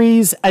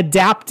series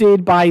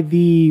adapted by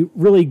the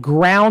really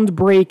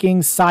groundbreaking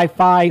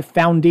sci-fi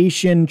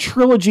Foundation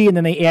trilogy, and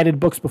then they added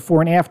books before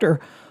and after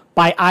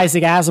by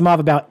Isaac Asimov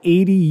about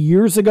 80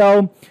 years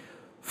ago.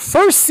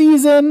 First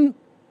season,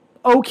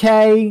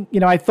 okay.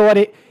 I thought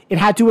it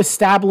had to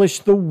establish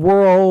the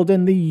world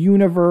and the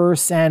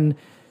universe and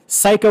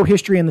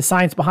psychohistory and the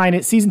science behind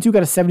it. Season 2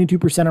 got a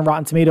 72% on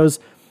Rotten Tomatoes.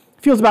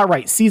 Feels about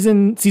right.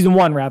 Season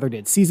 1 rather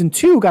did. Season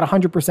 2 got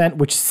 100%,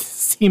 which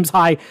seems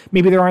high.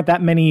 Maybe there aren't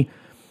that many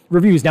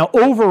reviews. Now,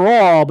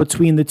 overall,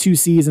 between the 2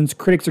 seasons,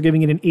 critics are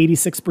giving it an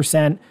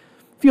 86%.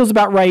 Feels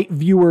about right.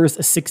 Viewers,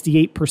 a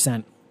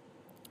 68%.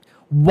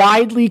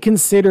 Widely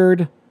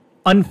considered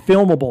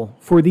unfilmable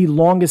for the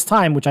longest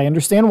time, which I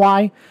understand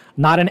why.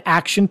 Not an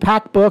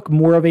action-packed book,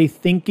 more of a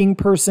thinking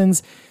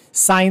person's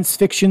science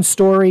fiction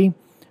story.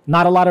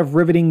 Not a lot of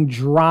riveting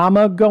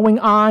drama going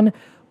on,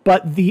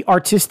 but the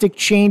artistic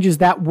changes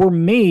that were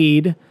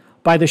made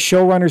by the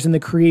showrunners and the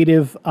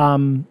creative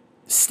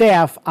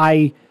staff,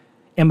 I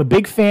am a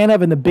big fan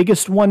of, and the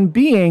biggest one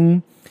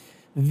being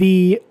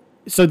the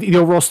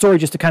overall story,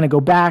 just to kind of go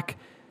back.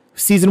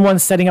 Season 1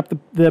 setting up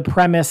the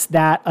premise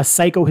that a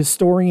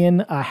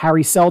psychohistorian,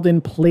 Harry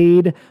Seldon,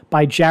 played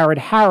by Jared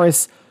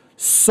Harris,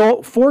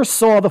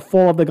 foresaw the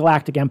fall of the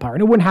Galactic Empire.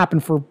 And it wouldn't happen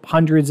for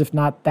hundreds, if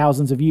not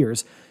thousands of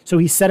years. So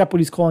he set up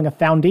what he's calling a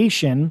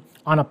foundation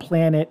on a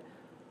planet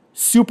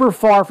super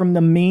far from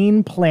the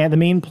main planet. The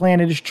main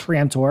planet is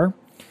Trantor.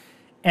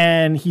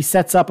 And he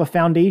sets up a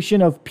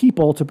foundation of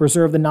people to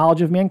preserve the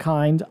knowledge of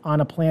mankind on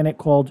a planet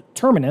called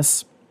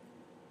Terminus.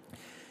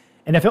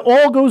 And if it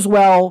all goes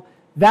well,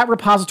 that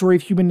repository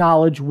of human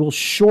knowledge will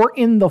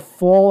shorten the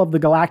fall of the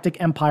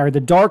Galactic Empire, the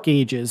Dark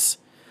Ages,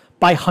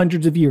 by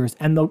hundreds of years.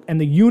 And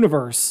the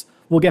universe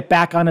will get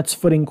back on its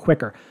footing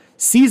quicker.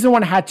 Season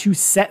 1 had to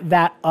set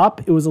that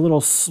up. It was a little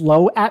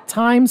slow at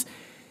times.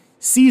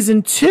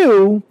 Season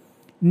 2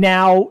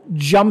 now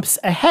jumps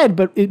ahead,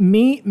 but it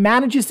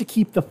manages to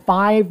keep the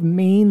 5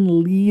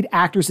 main lead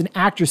actors and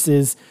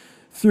actresses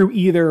through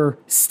either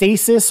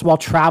stasis while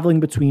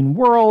traveling between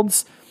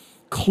worlds,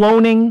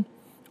 cloning,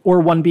 or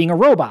one being a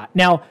robot.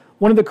 Now,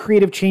 one of the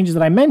creative changes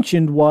that I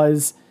mentioned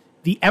was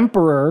the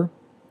Emperor,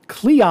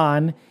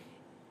 Cleon,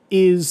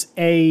 is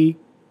a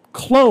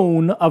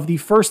clone of the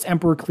first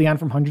Emperor Cleon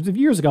from hundreds of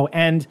years ago.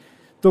 And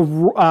the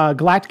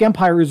Galactic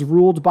Empire is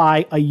ruled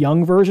by a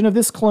young version of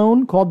this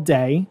clone called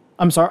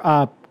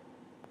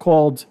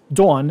called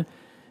Dawn.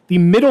 The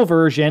middle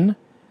version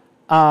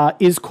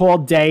is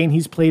called Day, and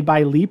he's played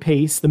by Lee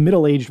Pace, the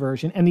middle-aged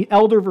version. And the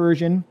elder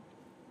version,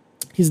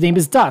 his name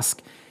is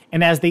Dusk.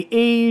 And as they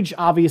age,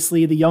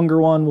 obviously, the younger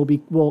one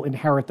will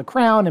inherit the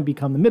crown and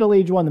become the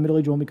middle-aged one. The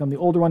middle-aged one will become the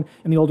older one,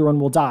 and the older one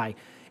will die.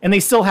 And they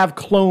still have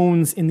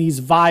clones in these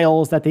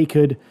vials that they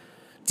could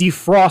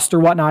defrost or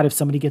whatnot if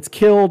somebody gets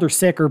killed or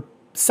sick or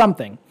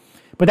something.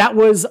 But that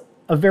was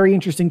a very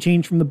interesting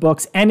change from the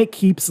books, and it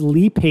keeps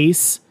Lee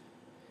Pace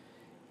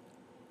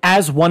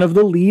as one of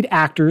the lead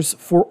actors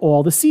for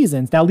all the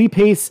seasons. Now, Lee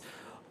Pace,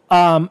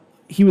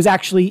 he was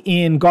actually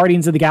in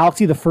Guardians of the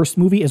Galaxy, the first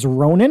movie, as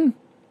Ronan.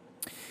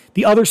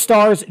 The other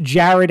stars,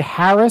 Jared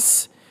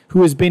Harris,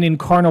 who has been in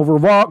Carnival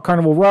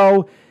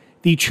Row,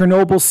 the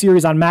Chernobyl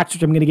series on Max,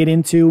 which I'm going to get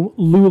into.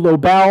 Lou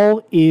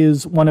Lobel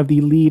is one of the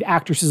lead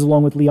actresses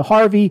along with Leah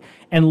Harvey,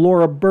 and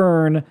Laura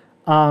Byrne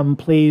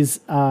plays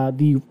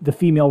the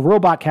female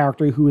robot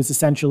character who is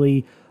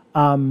essentially,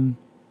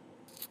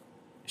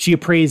 she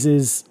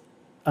appraises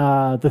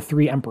the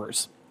 3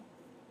 emperors.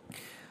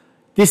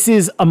 This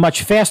is a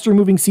much faster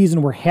moving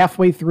season. We're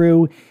halfway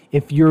through.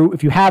 If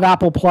you have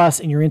Apple Plus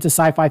and you're into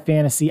sci-fi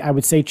fantasy, I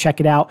would say check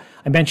it out.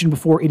 I mentioned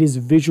before, it is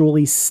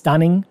visually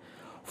stunning.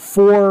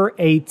 For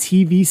a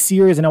TV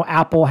series, I know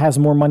Apple has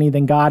more money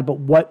than God, but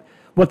what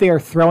they are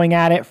throwing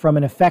at it from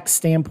an effects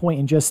standpoint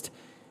and just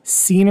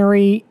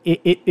scenery,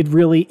 it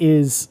really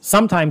is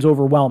sometimes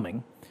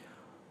overwhelming.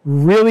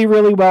 Really,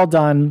 really well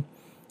done.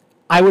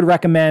 I would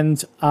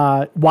recommend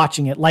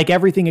watching it. Like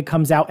everything, it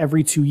comes out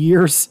every 2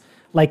 years.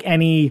 Like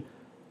any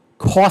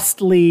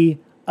costly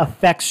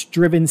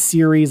effects-driven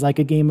series, like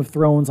a Game of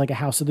Thrones, like a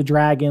House of the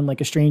Dragon, like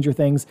a Stranger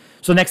Things.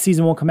 So next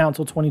season won't come out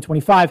until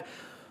 2025.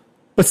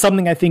 But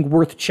something I think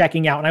worth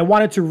checking out. And I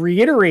wanted to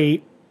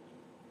reiterate,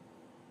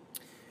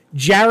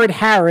 Jared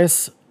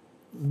Harris,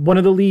 one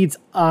of the leads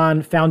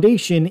on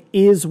Foundation,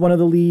 is one of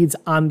the leads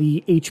on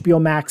the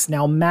HBO Max,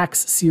 now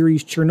Max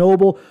series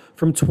Chernobyl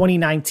from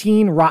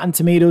 2019. Rotten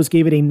Tomatoes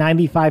gave it a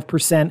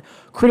 95%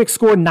 critic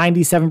score,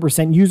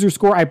 97% user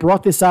score. I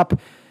brought this up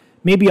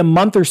maybe a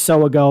month or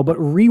so ago, but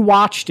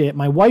rewatched it.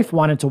 My wife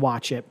wanted to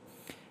watch it.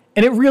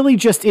 And it really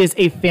just is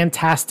a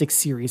fantastic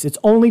series. It's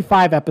only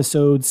 5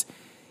 episodes.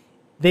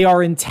 They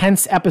are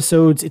intense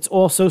episodes. It's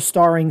also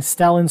starring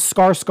Stellan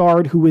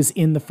Skarsgård, who was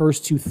in the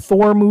first 2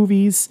 Thor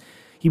movies.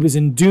 He was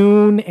in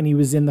Dune, and he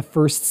was in the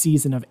first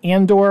season of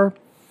Andor.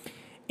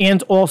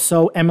 And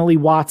also Emily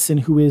Watson,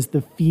 who is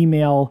the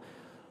female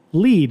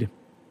lead.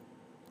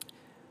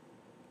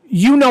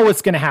 You know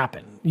what's going to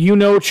happen.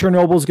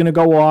 Chernobyl's going to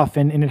go off,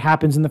 and it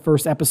happens in the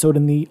first episode,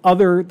 and the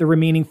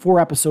remaining 4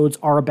 episodes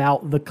are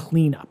about the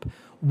cleanup,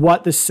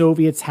 what the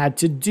Soviets had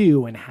to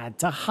do and had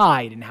to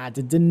hide and had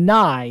to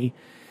deny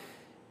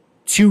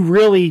to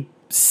really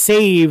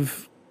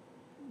save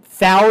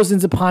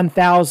thousands upon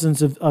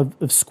thousands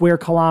of square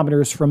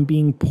kilometers from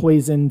being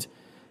poisoned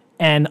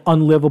and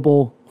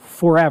unlivable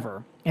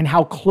forever, and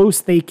how close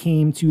they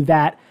came to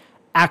that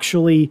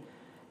actually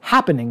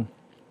happening.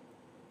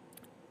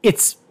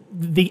 It's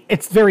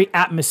very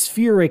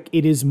atmospheric.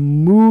 It is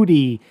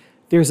moody.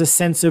 There's a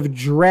sense of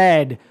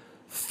dread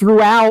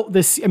throughout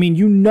this. I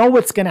mean,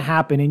 what's going to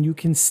happen, and you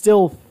can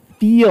still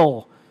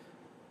feel,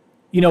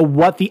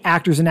 what the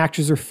actors and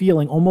actresses are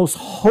feeling, almost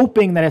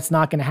hoping that it's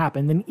not going to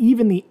happen. Then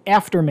even the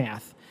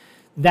aftermath,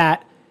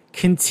 that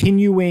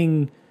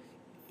continuing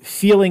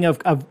feeling of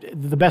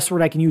the best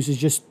word I can use is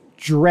just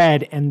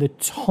dread, and the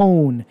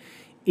tone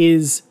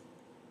is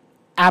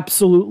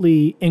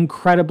absolutely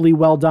incredibly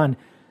well done.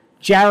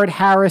 Jared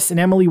Harris and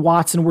Emily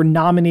Watson were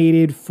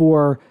nominated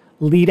for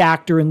lead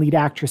actor and lead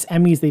actress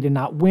Emmys. They did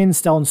not win.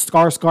 Stellan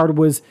Skarsgård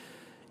was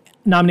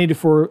nominated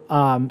for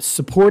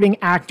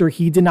supporting actor.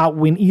 He did not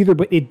win either,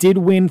 but it did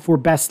win for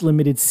best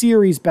limited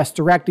series, best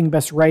directing,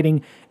 best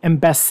writing,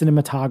 and best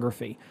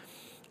cinematography.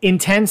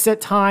 Intense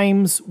at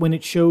times when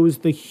it shows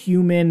the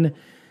human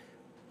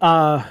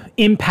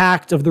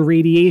impact of the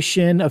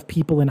radiation of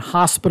people in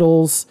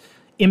hospitals.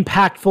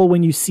 Impactful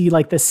when you see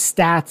like the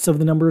stats of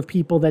the number of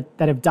people that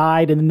have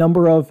died and the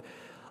number of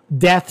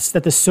deaths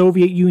that the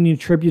Soviet Union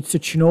attributes to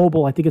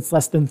Chernobyl. I think it's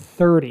less than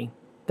 30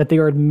 that they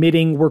are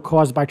admitting were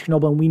caused by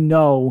Chernobyl. And we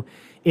know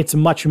it's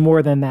much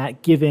more than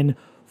that, given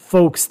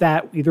folks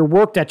that either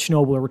worked at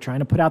Chernobyl or were trying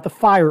to put out the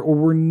fire or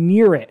were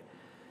near it,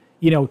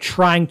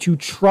 trying to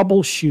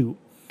troubleshoot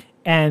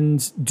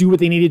and do what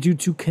they need to do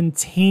to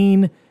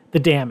contain the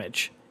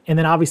damage. And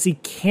then obviously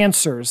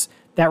cancers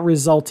that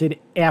resulted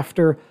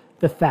after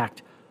the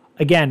fact.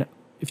 Again,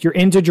 if you're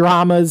into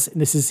dramas,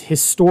 and this is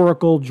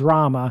historical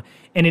drama,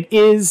 and it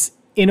is,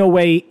 in a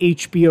way,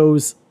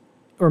 HBO's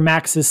or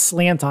Max's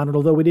slant on it,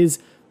 although it is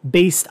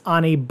based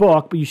on a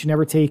book, but you should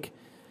never take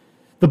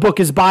the book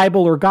as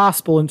Bible or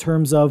gospel in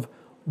terms of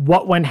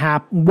what went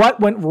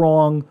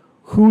wrong,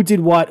 who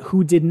did what,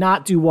 who did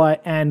not do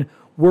what, and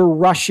were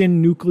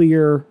Russian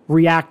nuclear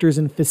reactors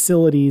and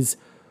facilities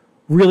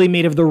really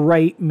made of the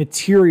right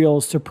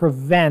materials to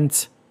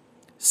prevent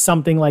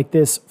something like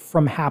this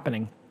from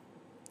happening.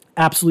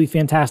 Absolutely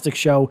fantastic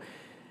show.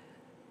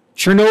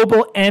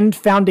 Chernobyl and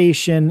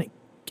Foundation.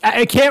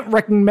 I can't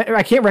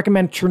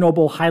recommend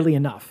Chernobyl highly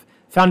enough.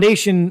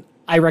 Foundation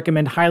I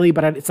recommend highly,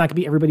 but it's not going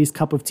to be everybody's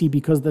cup of tea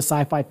because of the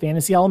sci-fi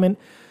fantasy element.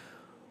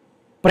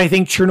 But I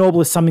think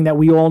Chernobyl is something that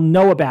we all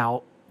know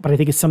about, but I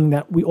think it's something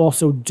that we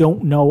also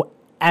don't know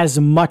as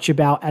much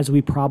about as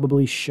we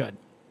probably should.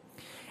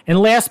 And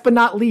last but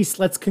not least,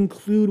 let's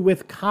conclude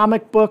with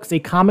comic books, a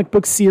comic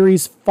book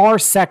series, Far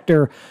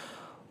Sector,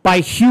 by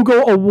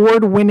Hugo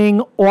Award-winning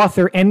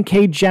author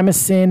N.K.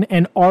 Jemisin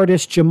and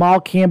artist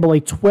Jamal Campbell,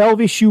 a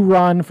 12-issue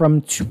run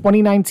from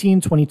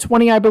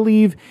 2019-2020, I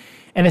believe.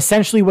 And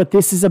essentially what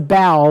this is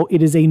about,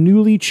 it is a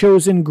newly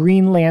chosen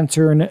Green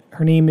Lantern.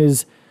 Her name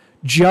is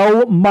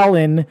Jo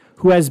Mullein,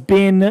 who has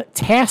been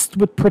tasked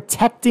with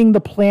protecting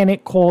the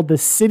planet called the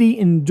City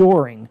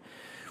Enduring,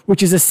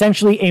 which is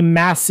essentially a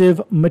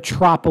massive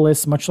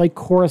metropolis, much like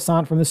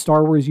Coruscant from the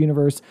Star Wars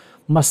universe,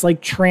 much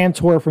like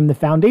Trantor from the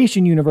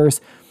Foundation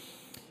universe.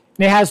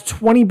 And it has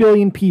 20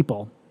 billion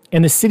people,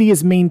 and the city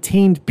has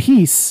maintained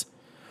peace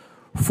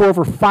for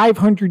over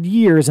 500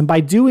 years. And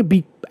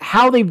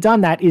how they've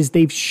done that is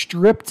they've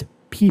stripped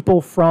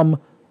people from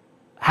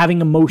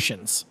having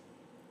emotions.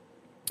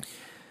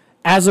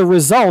 As a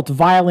result,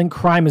 violent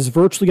crime is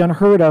virtually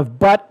unheard of,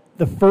 but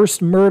the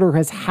first murder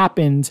has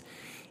happened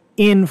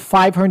in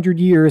 500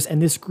 years,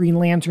 and this Green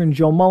Lantern,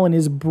 Jo Mullein,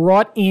 is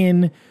brought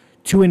in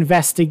to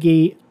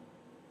investigate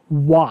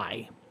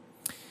why.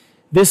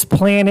 This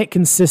planet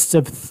consists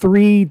of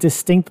 3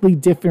 distinctly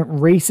different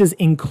races,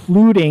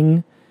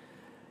 including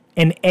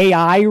an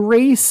AI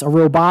race, a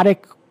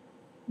robotic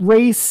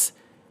race,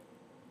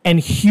 and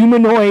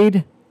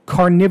humanoid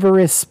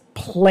carnivorous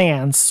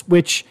plants,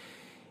 which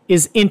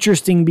is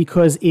interesting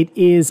because it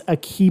is a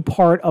key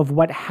part of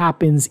what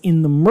happens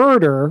in the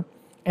murder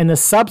and the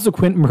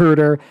subsequent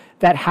murder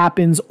that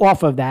happens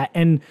off of that.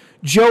 And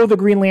Joe the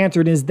Green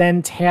Lantern is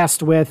then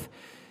tasked with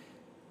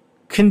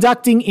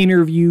conducting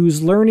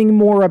interviews, learning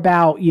more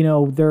about,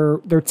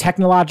 their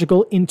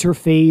technological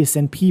interface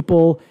and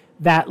people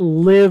that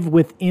live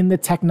within the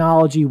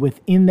technology,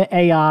 within the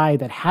AI,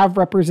 that have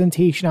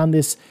representation on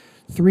this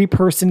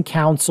 3-person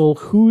council,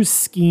 who's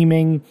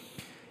scheming.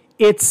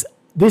 This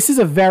is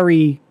a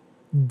very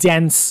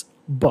dense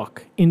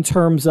book in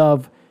terms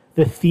of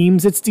the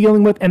themes it's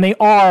dealing with, and there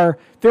are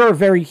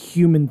very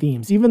human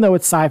themes. Even though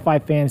it's sci-fi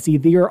fantasy,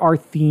 there are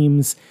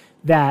themes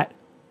that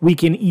we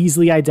can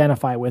easily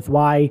identify with.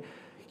 Why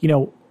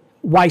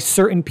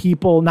certain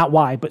people, not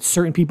why, but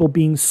certain people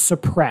being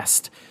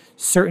suppressed,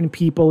 certain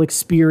people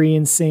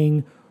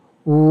experiencing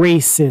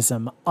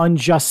racism,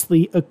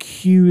 unjustly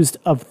accused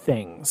of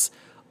things,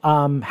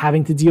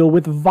 having to deal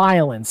with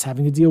violence,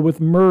 having to deal with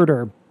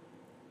murder.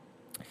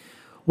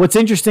 What's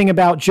interesting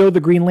about Joe the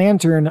Green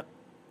Lantern,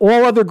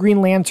 all other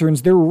Green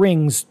Lanterns, their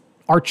rings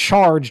are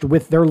charged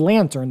with their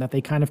lantern that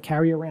they kind of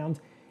carry around.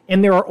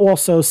 And there are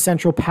also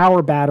central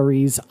power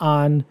batteries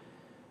on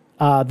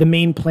the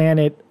main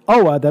planet,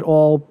 Oa, that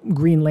all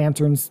Green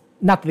Lanterns,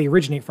 not that they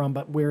originate from,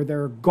 but where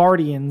they're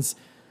guardians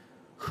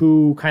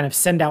who kind of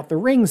send out the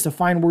rings to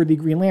find worthy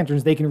Green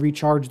Lanterns, they can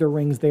recharge their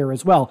rings there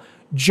as well.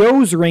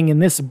 Joe's ring in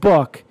this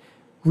book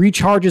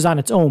recharges on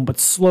its own, but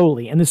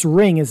slowly. And this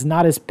ring is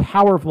not as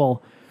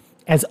powerful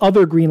as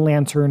other Green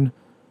Lantern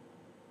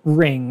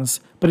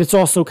rings, but it's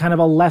also kind of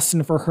a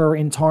lesson for her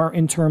in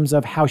terms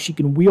of how she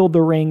can wield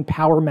the ring,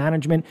 power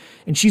management.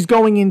 And she's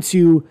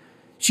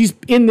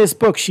in this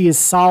book, she is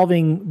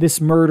solving this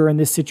murder and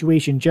this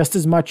situation just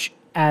as much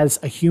as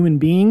a human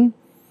being,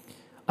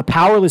 a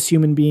powerless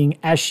human being,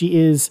 as she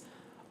is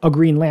a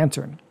Green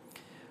Lantern.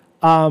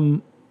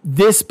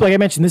 This, like I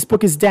mentioned, this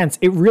book is dense.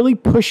 It really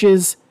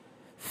pushes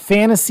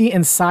fantasy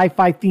and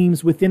sci-fi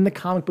themes within the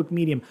comic book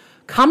medium.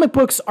 Comic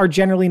books are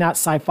generally not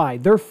sci-fi.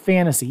 They're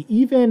fantasy.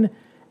 Even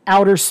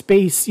outer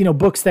space,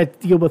 books that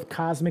deal with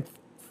cosmic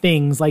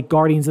things like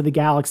Guardians of the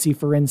Galaxy,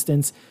 for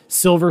instance,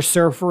 Silver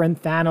Surfer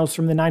and Thanos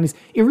from the 90s.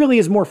 It really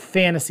is more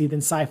fantasy than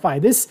sci-fi.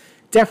 This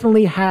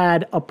definitely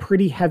had a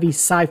pretty heavy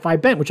sci-fi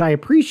bent, which I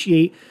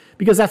appreciate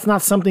because that's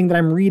not something that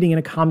I'm reading in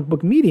a comic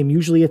book medium.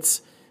 Usually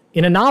it's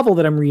in a novel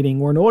that I'm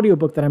reading or an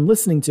audiobook that I'm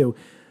listening to.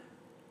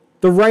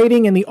 The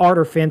writing and the art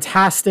are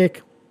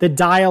fantastic. The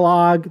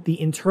dialogue, the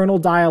internal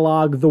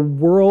dialogue, the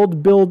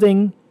world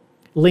building,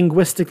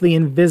 linguistically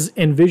and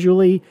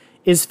visually,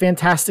 is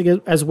fantastic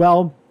as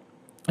well.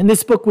 And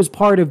this book was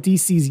part of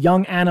DC's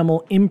Young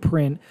Animal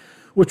imprint,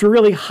 which were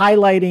really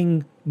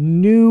highlighting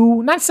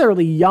new, not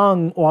necessarily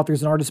young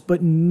authors and artists,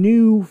 but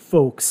new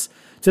folks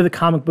to the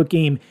comic book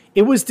game.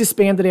 It was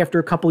disbanded after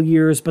a couple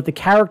years, but the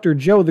character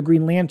Joe the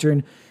Green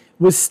Lantern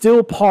is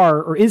still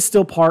part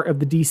of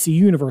the DC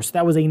universe.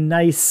 That was a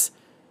nice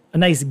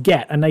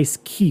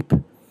keep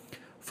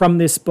from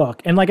this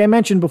book. And like I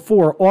mentioned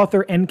before,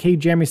 author N.K.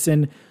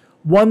 Jemisin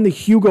won the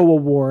Hugo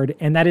Award,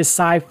 and that is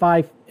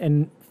sci-fi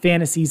and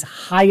fantasy's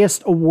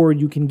highest award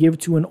you can give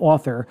to an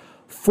author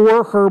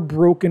for her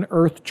Broken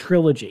Earth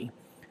trilogy.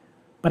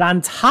 But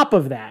on top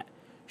of that,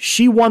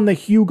 she won the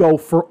Hugo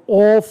for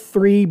all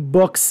 3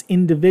 books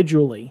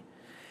individually.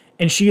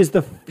 And she's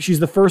the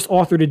first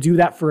author to do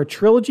that for a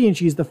trilogy, and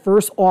she's the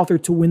first author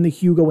to win the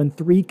Hugo in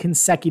 3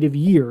 consecutive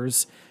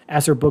years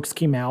as her books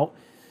came out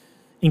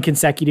in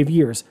consecutive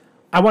years.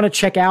 I want to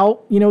check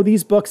out,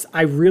 these books.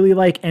 I really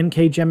like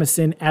N.K.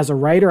 Jemisin as a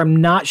writer. I'm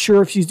not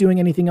sure if she's doing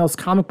anything else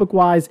comic book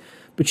wise,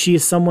 but she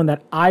is someone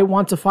that I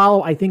want to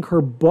follow. I think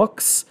her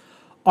books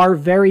are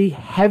very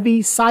heavy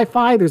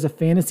sci-fi. There's a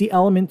fantasy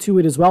element to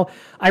it as well.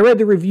 I read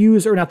the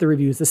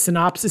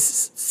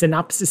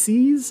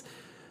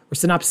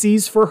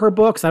synopses for her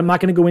books. I'm not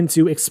going to go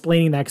into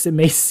explaining that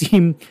because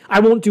I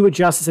won't do it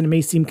justice and it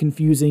may seem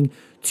confusing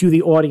to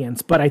the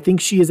audience, but I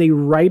think she is a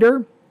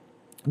writer.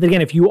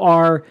 Again, if you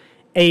are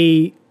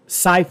a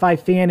sci-fi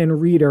fan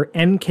and reader,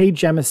 N.K.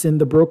 Jemisin,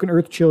 the Broken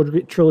Earth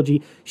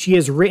trilogy, she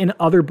has written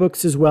other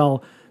books as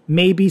well,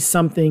 may be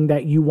something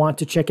that you want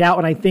to check out.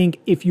 And I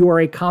think if you are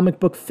a comic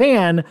book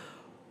fan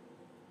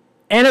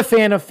and a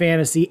fan of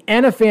fantasy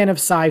and a fan of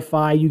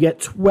sci-fi, you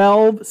get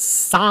 12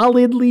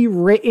 solidly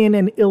written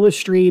and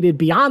illustrated,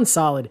 beyond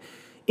solid,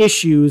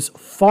 issues,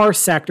 Far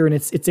Sector. And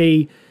if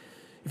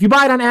you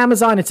buy it on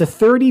Amazon, it's a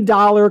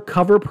 $30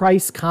 cover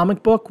price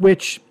comic book,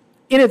 which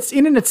in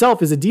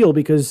itself is a deal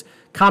because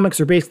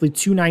comics are basically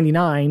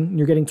 $2.99 and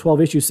you're getting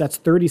 12 issues, so that's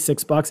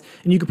 $36.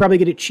 And you could probably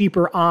get it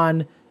cheaper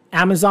on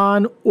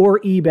Amazon or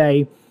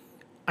eBay.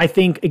 I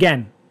think,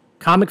 again,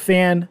 comic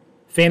fan,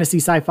 fantasy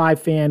sci-fi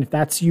fan, if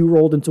that's you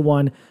rolled into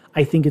one,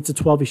 I think it's a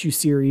 12-issue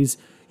series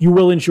you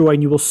will enjoy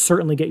and you will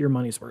certainly get your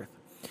money's worth.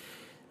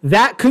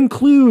 That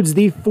concludes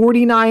the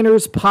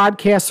 49ers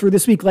podcast for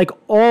this week. Like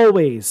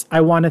always, I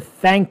want to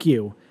thank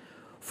you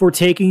for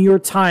taking your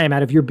time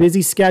out of your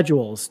busy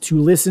schedules to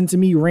listen to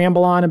me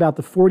ramble on about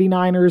the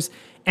 49ers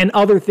and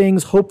other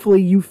things.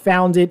 Hopefully you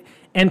found it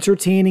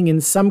entertaining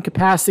in some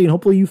capacity, and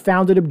hopefully you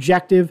found it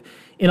objective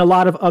in a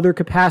lot of other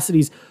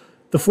capacities.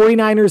 The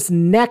 49ers'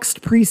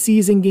 next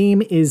preseason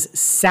game is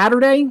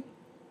Saturday,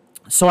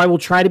 so I will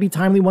try to be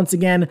timely once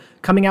again,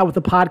 coming out with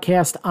a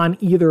podcast on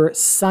either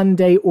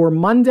Sunday or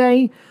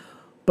Monday.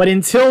 But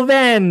until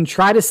then,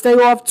 try to stay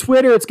off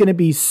Twitter. It's going to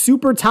be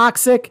super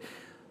toxic.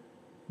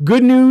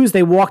 Good news,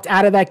 they walked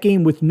out of that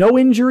game with no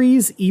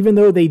injuries. Even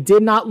though they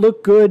did not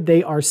look good,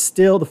 the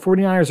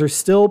 49ers are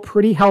still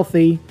pretty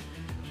healthy,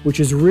 which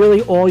is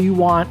really all you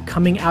want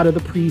coming out of the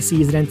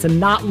preseason, and to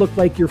not look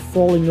like you're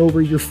falling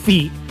over your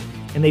feet.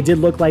 And they did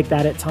look like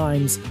that at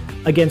times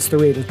against the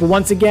Raiders. But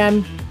once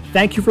again,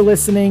 thank you for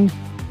listening.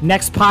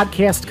 Next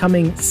podcast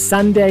coming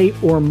Sunday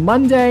or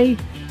Monday.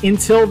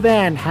 Until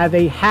then, have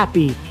a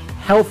happy,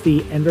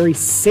 healthy, and very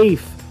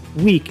safe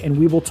week, and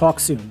we will talk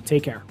soon.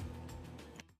 Take care.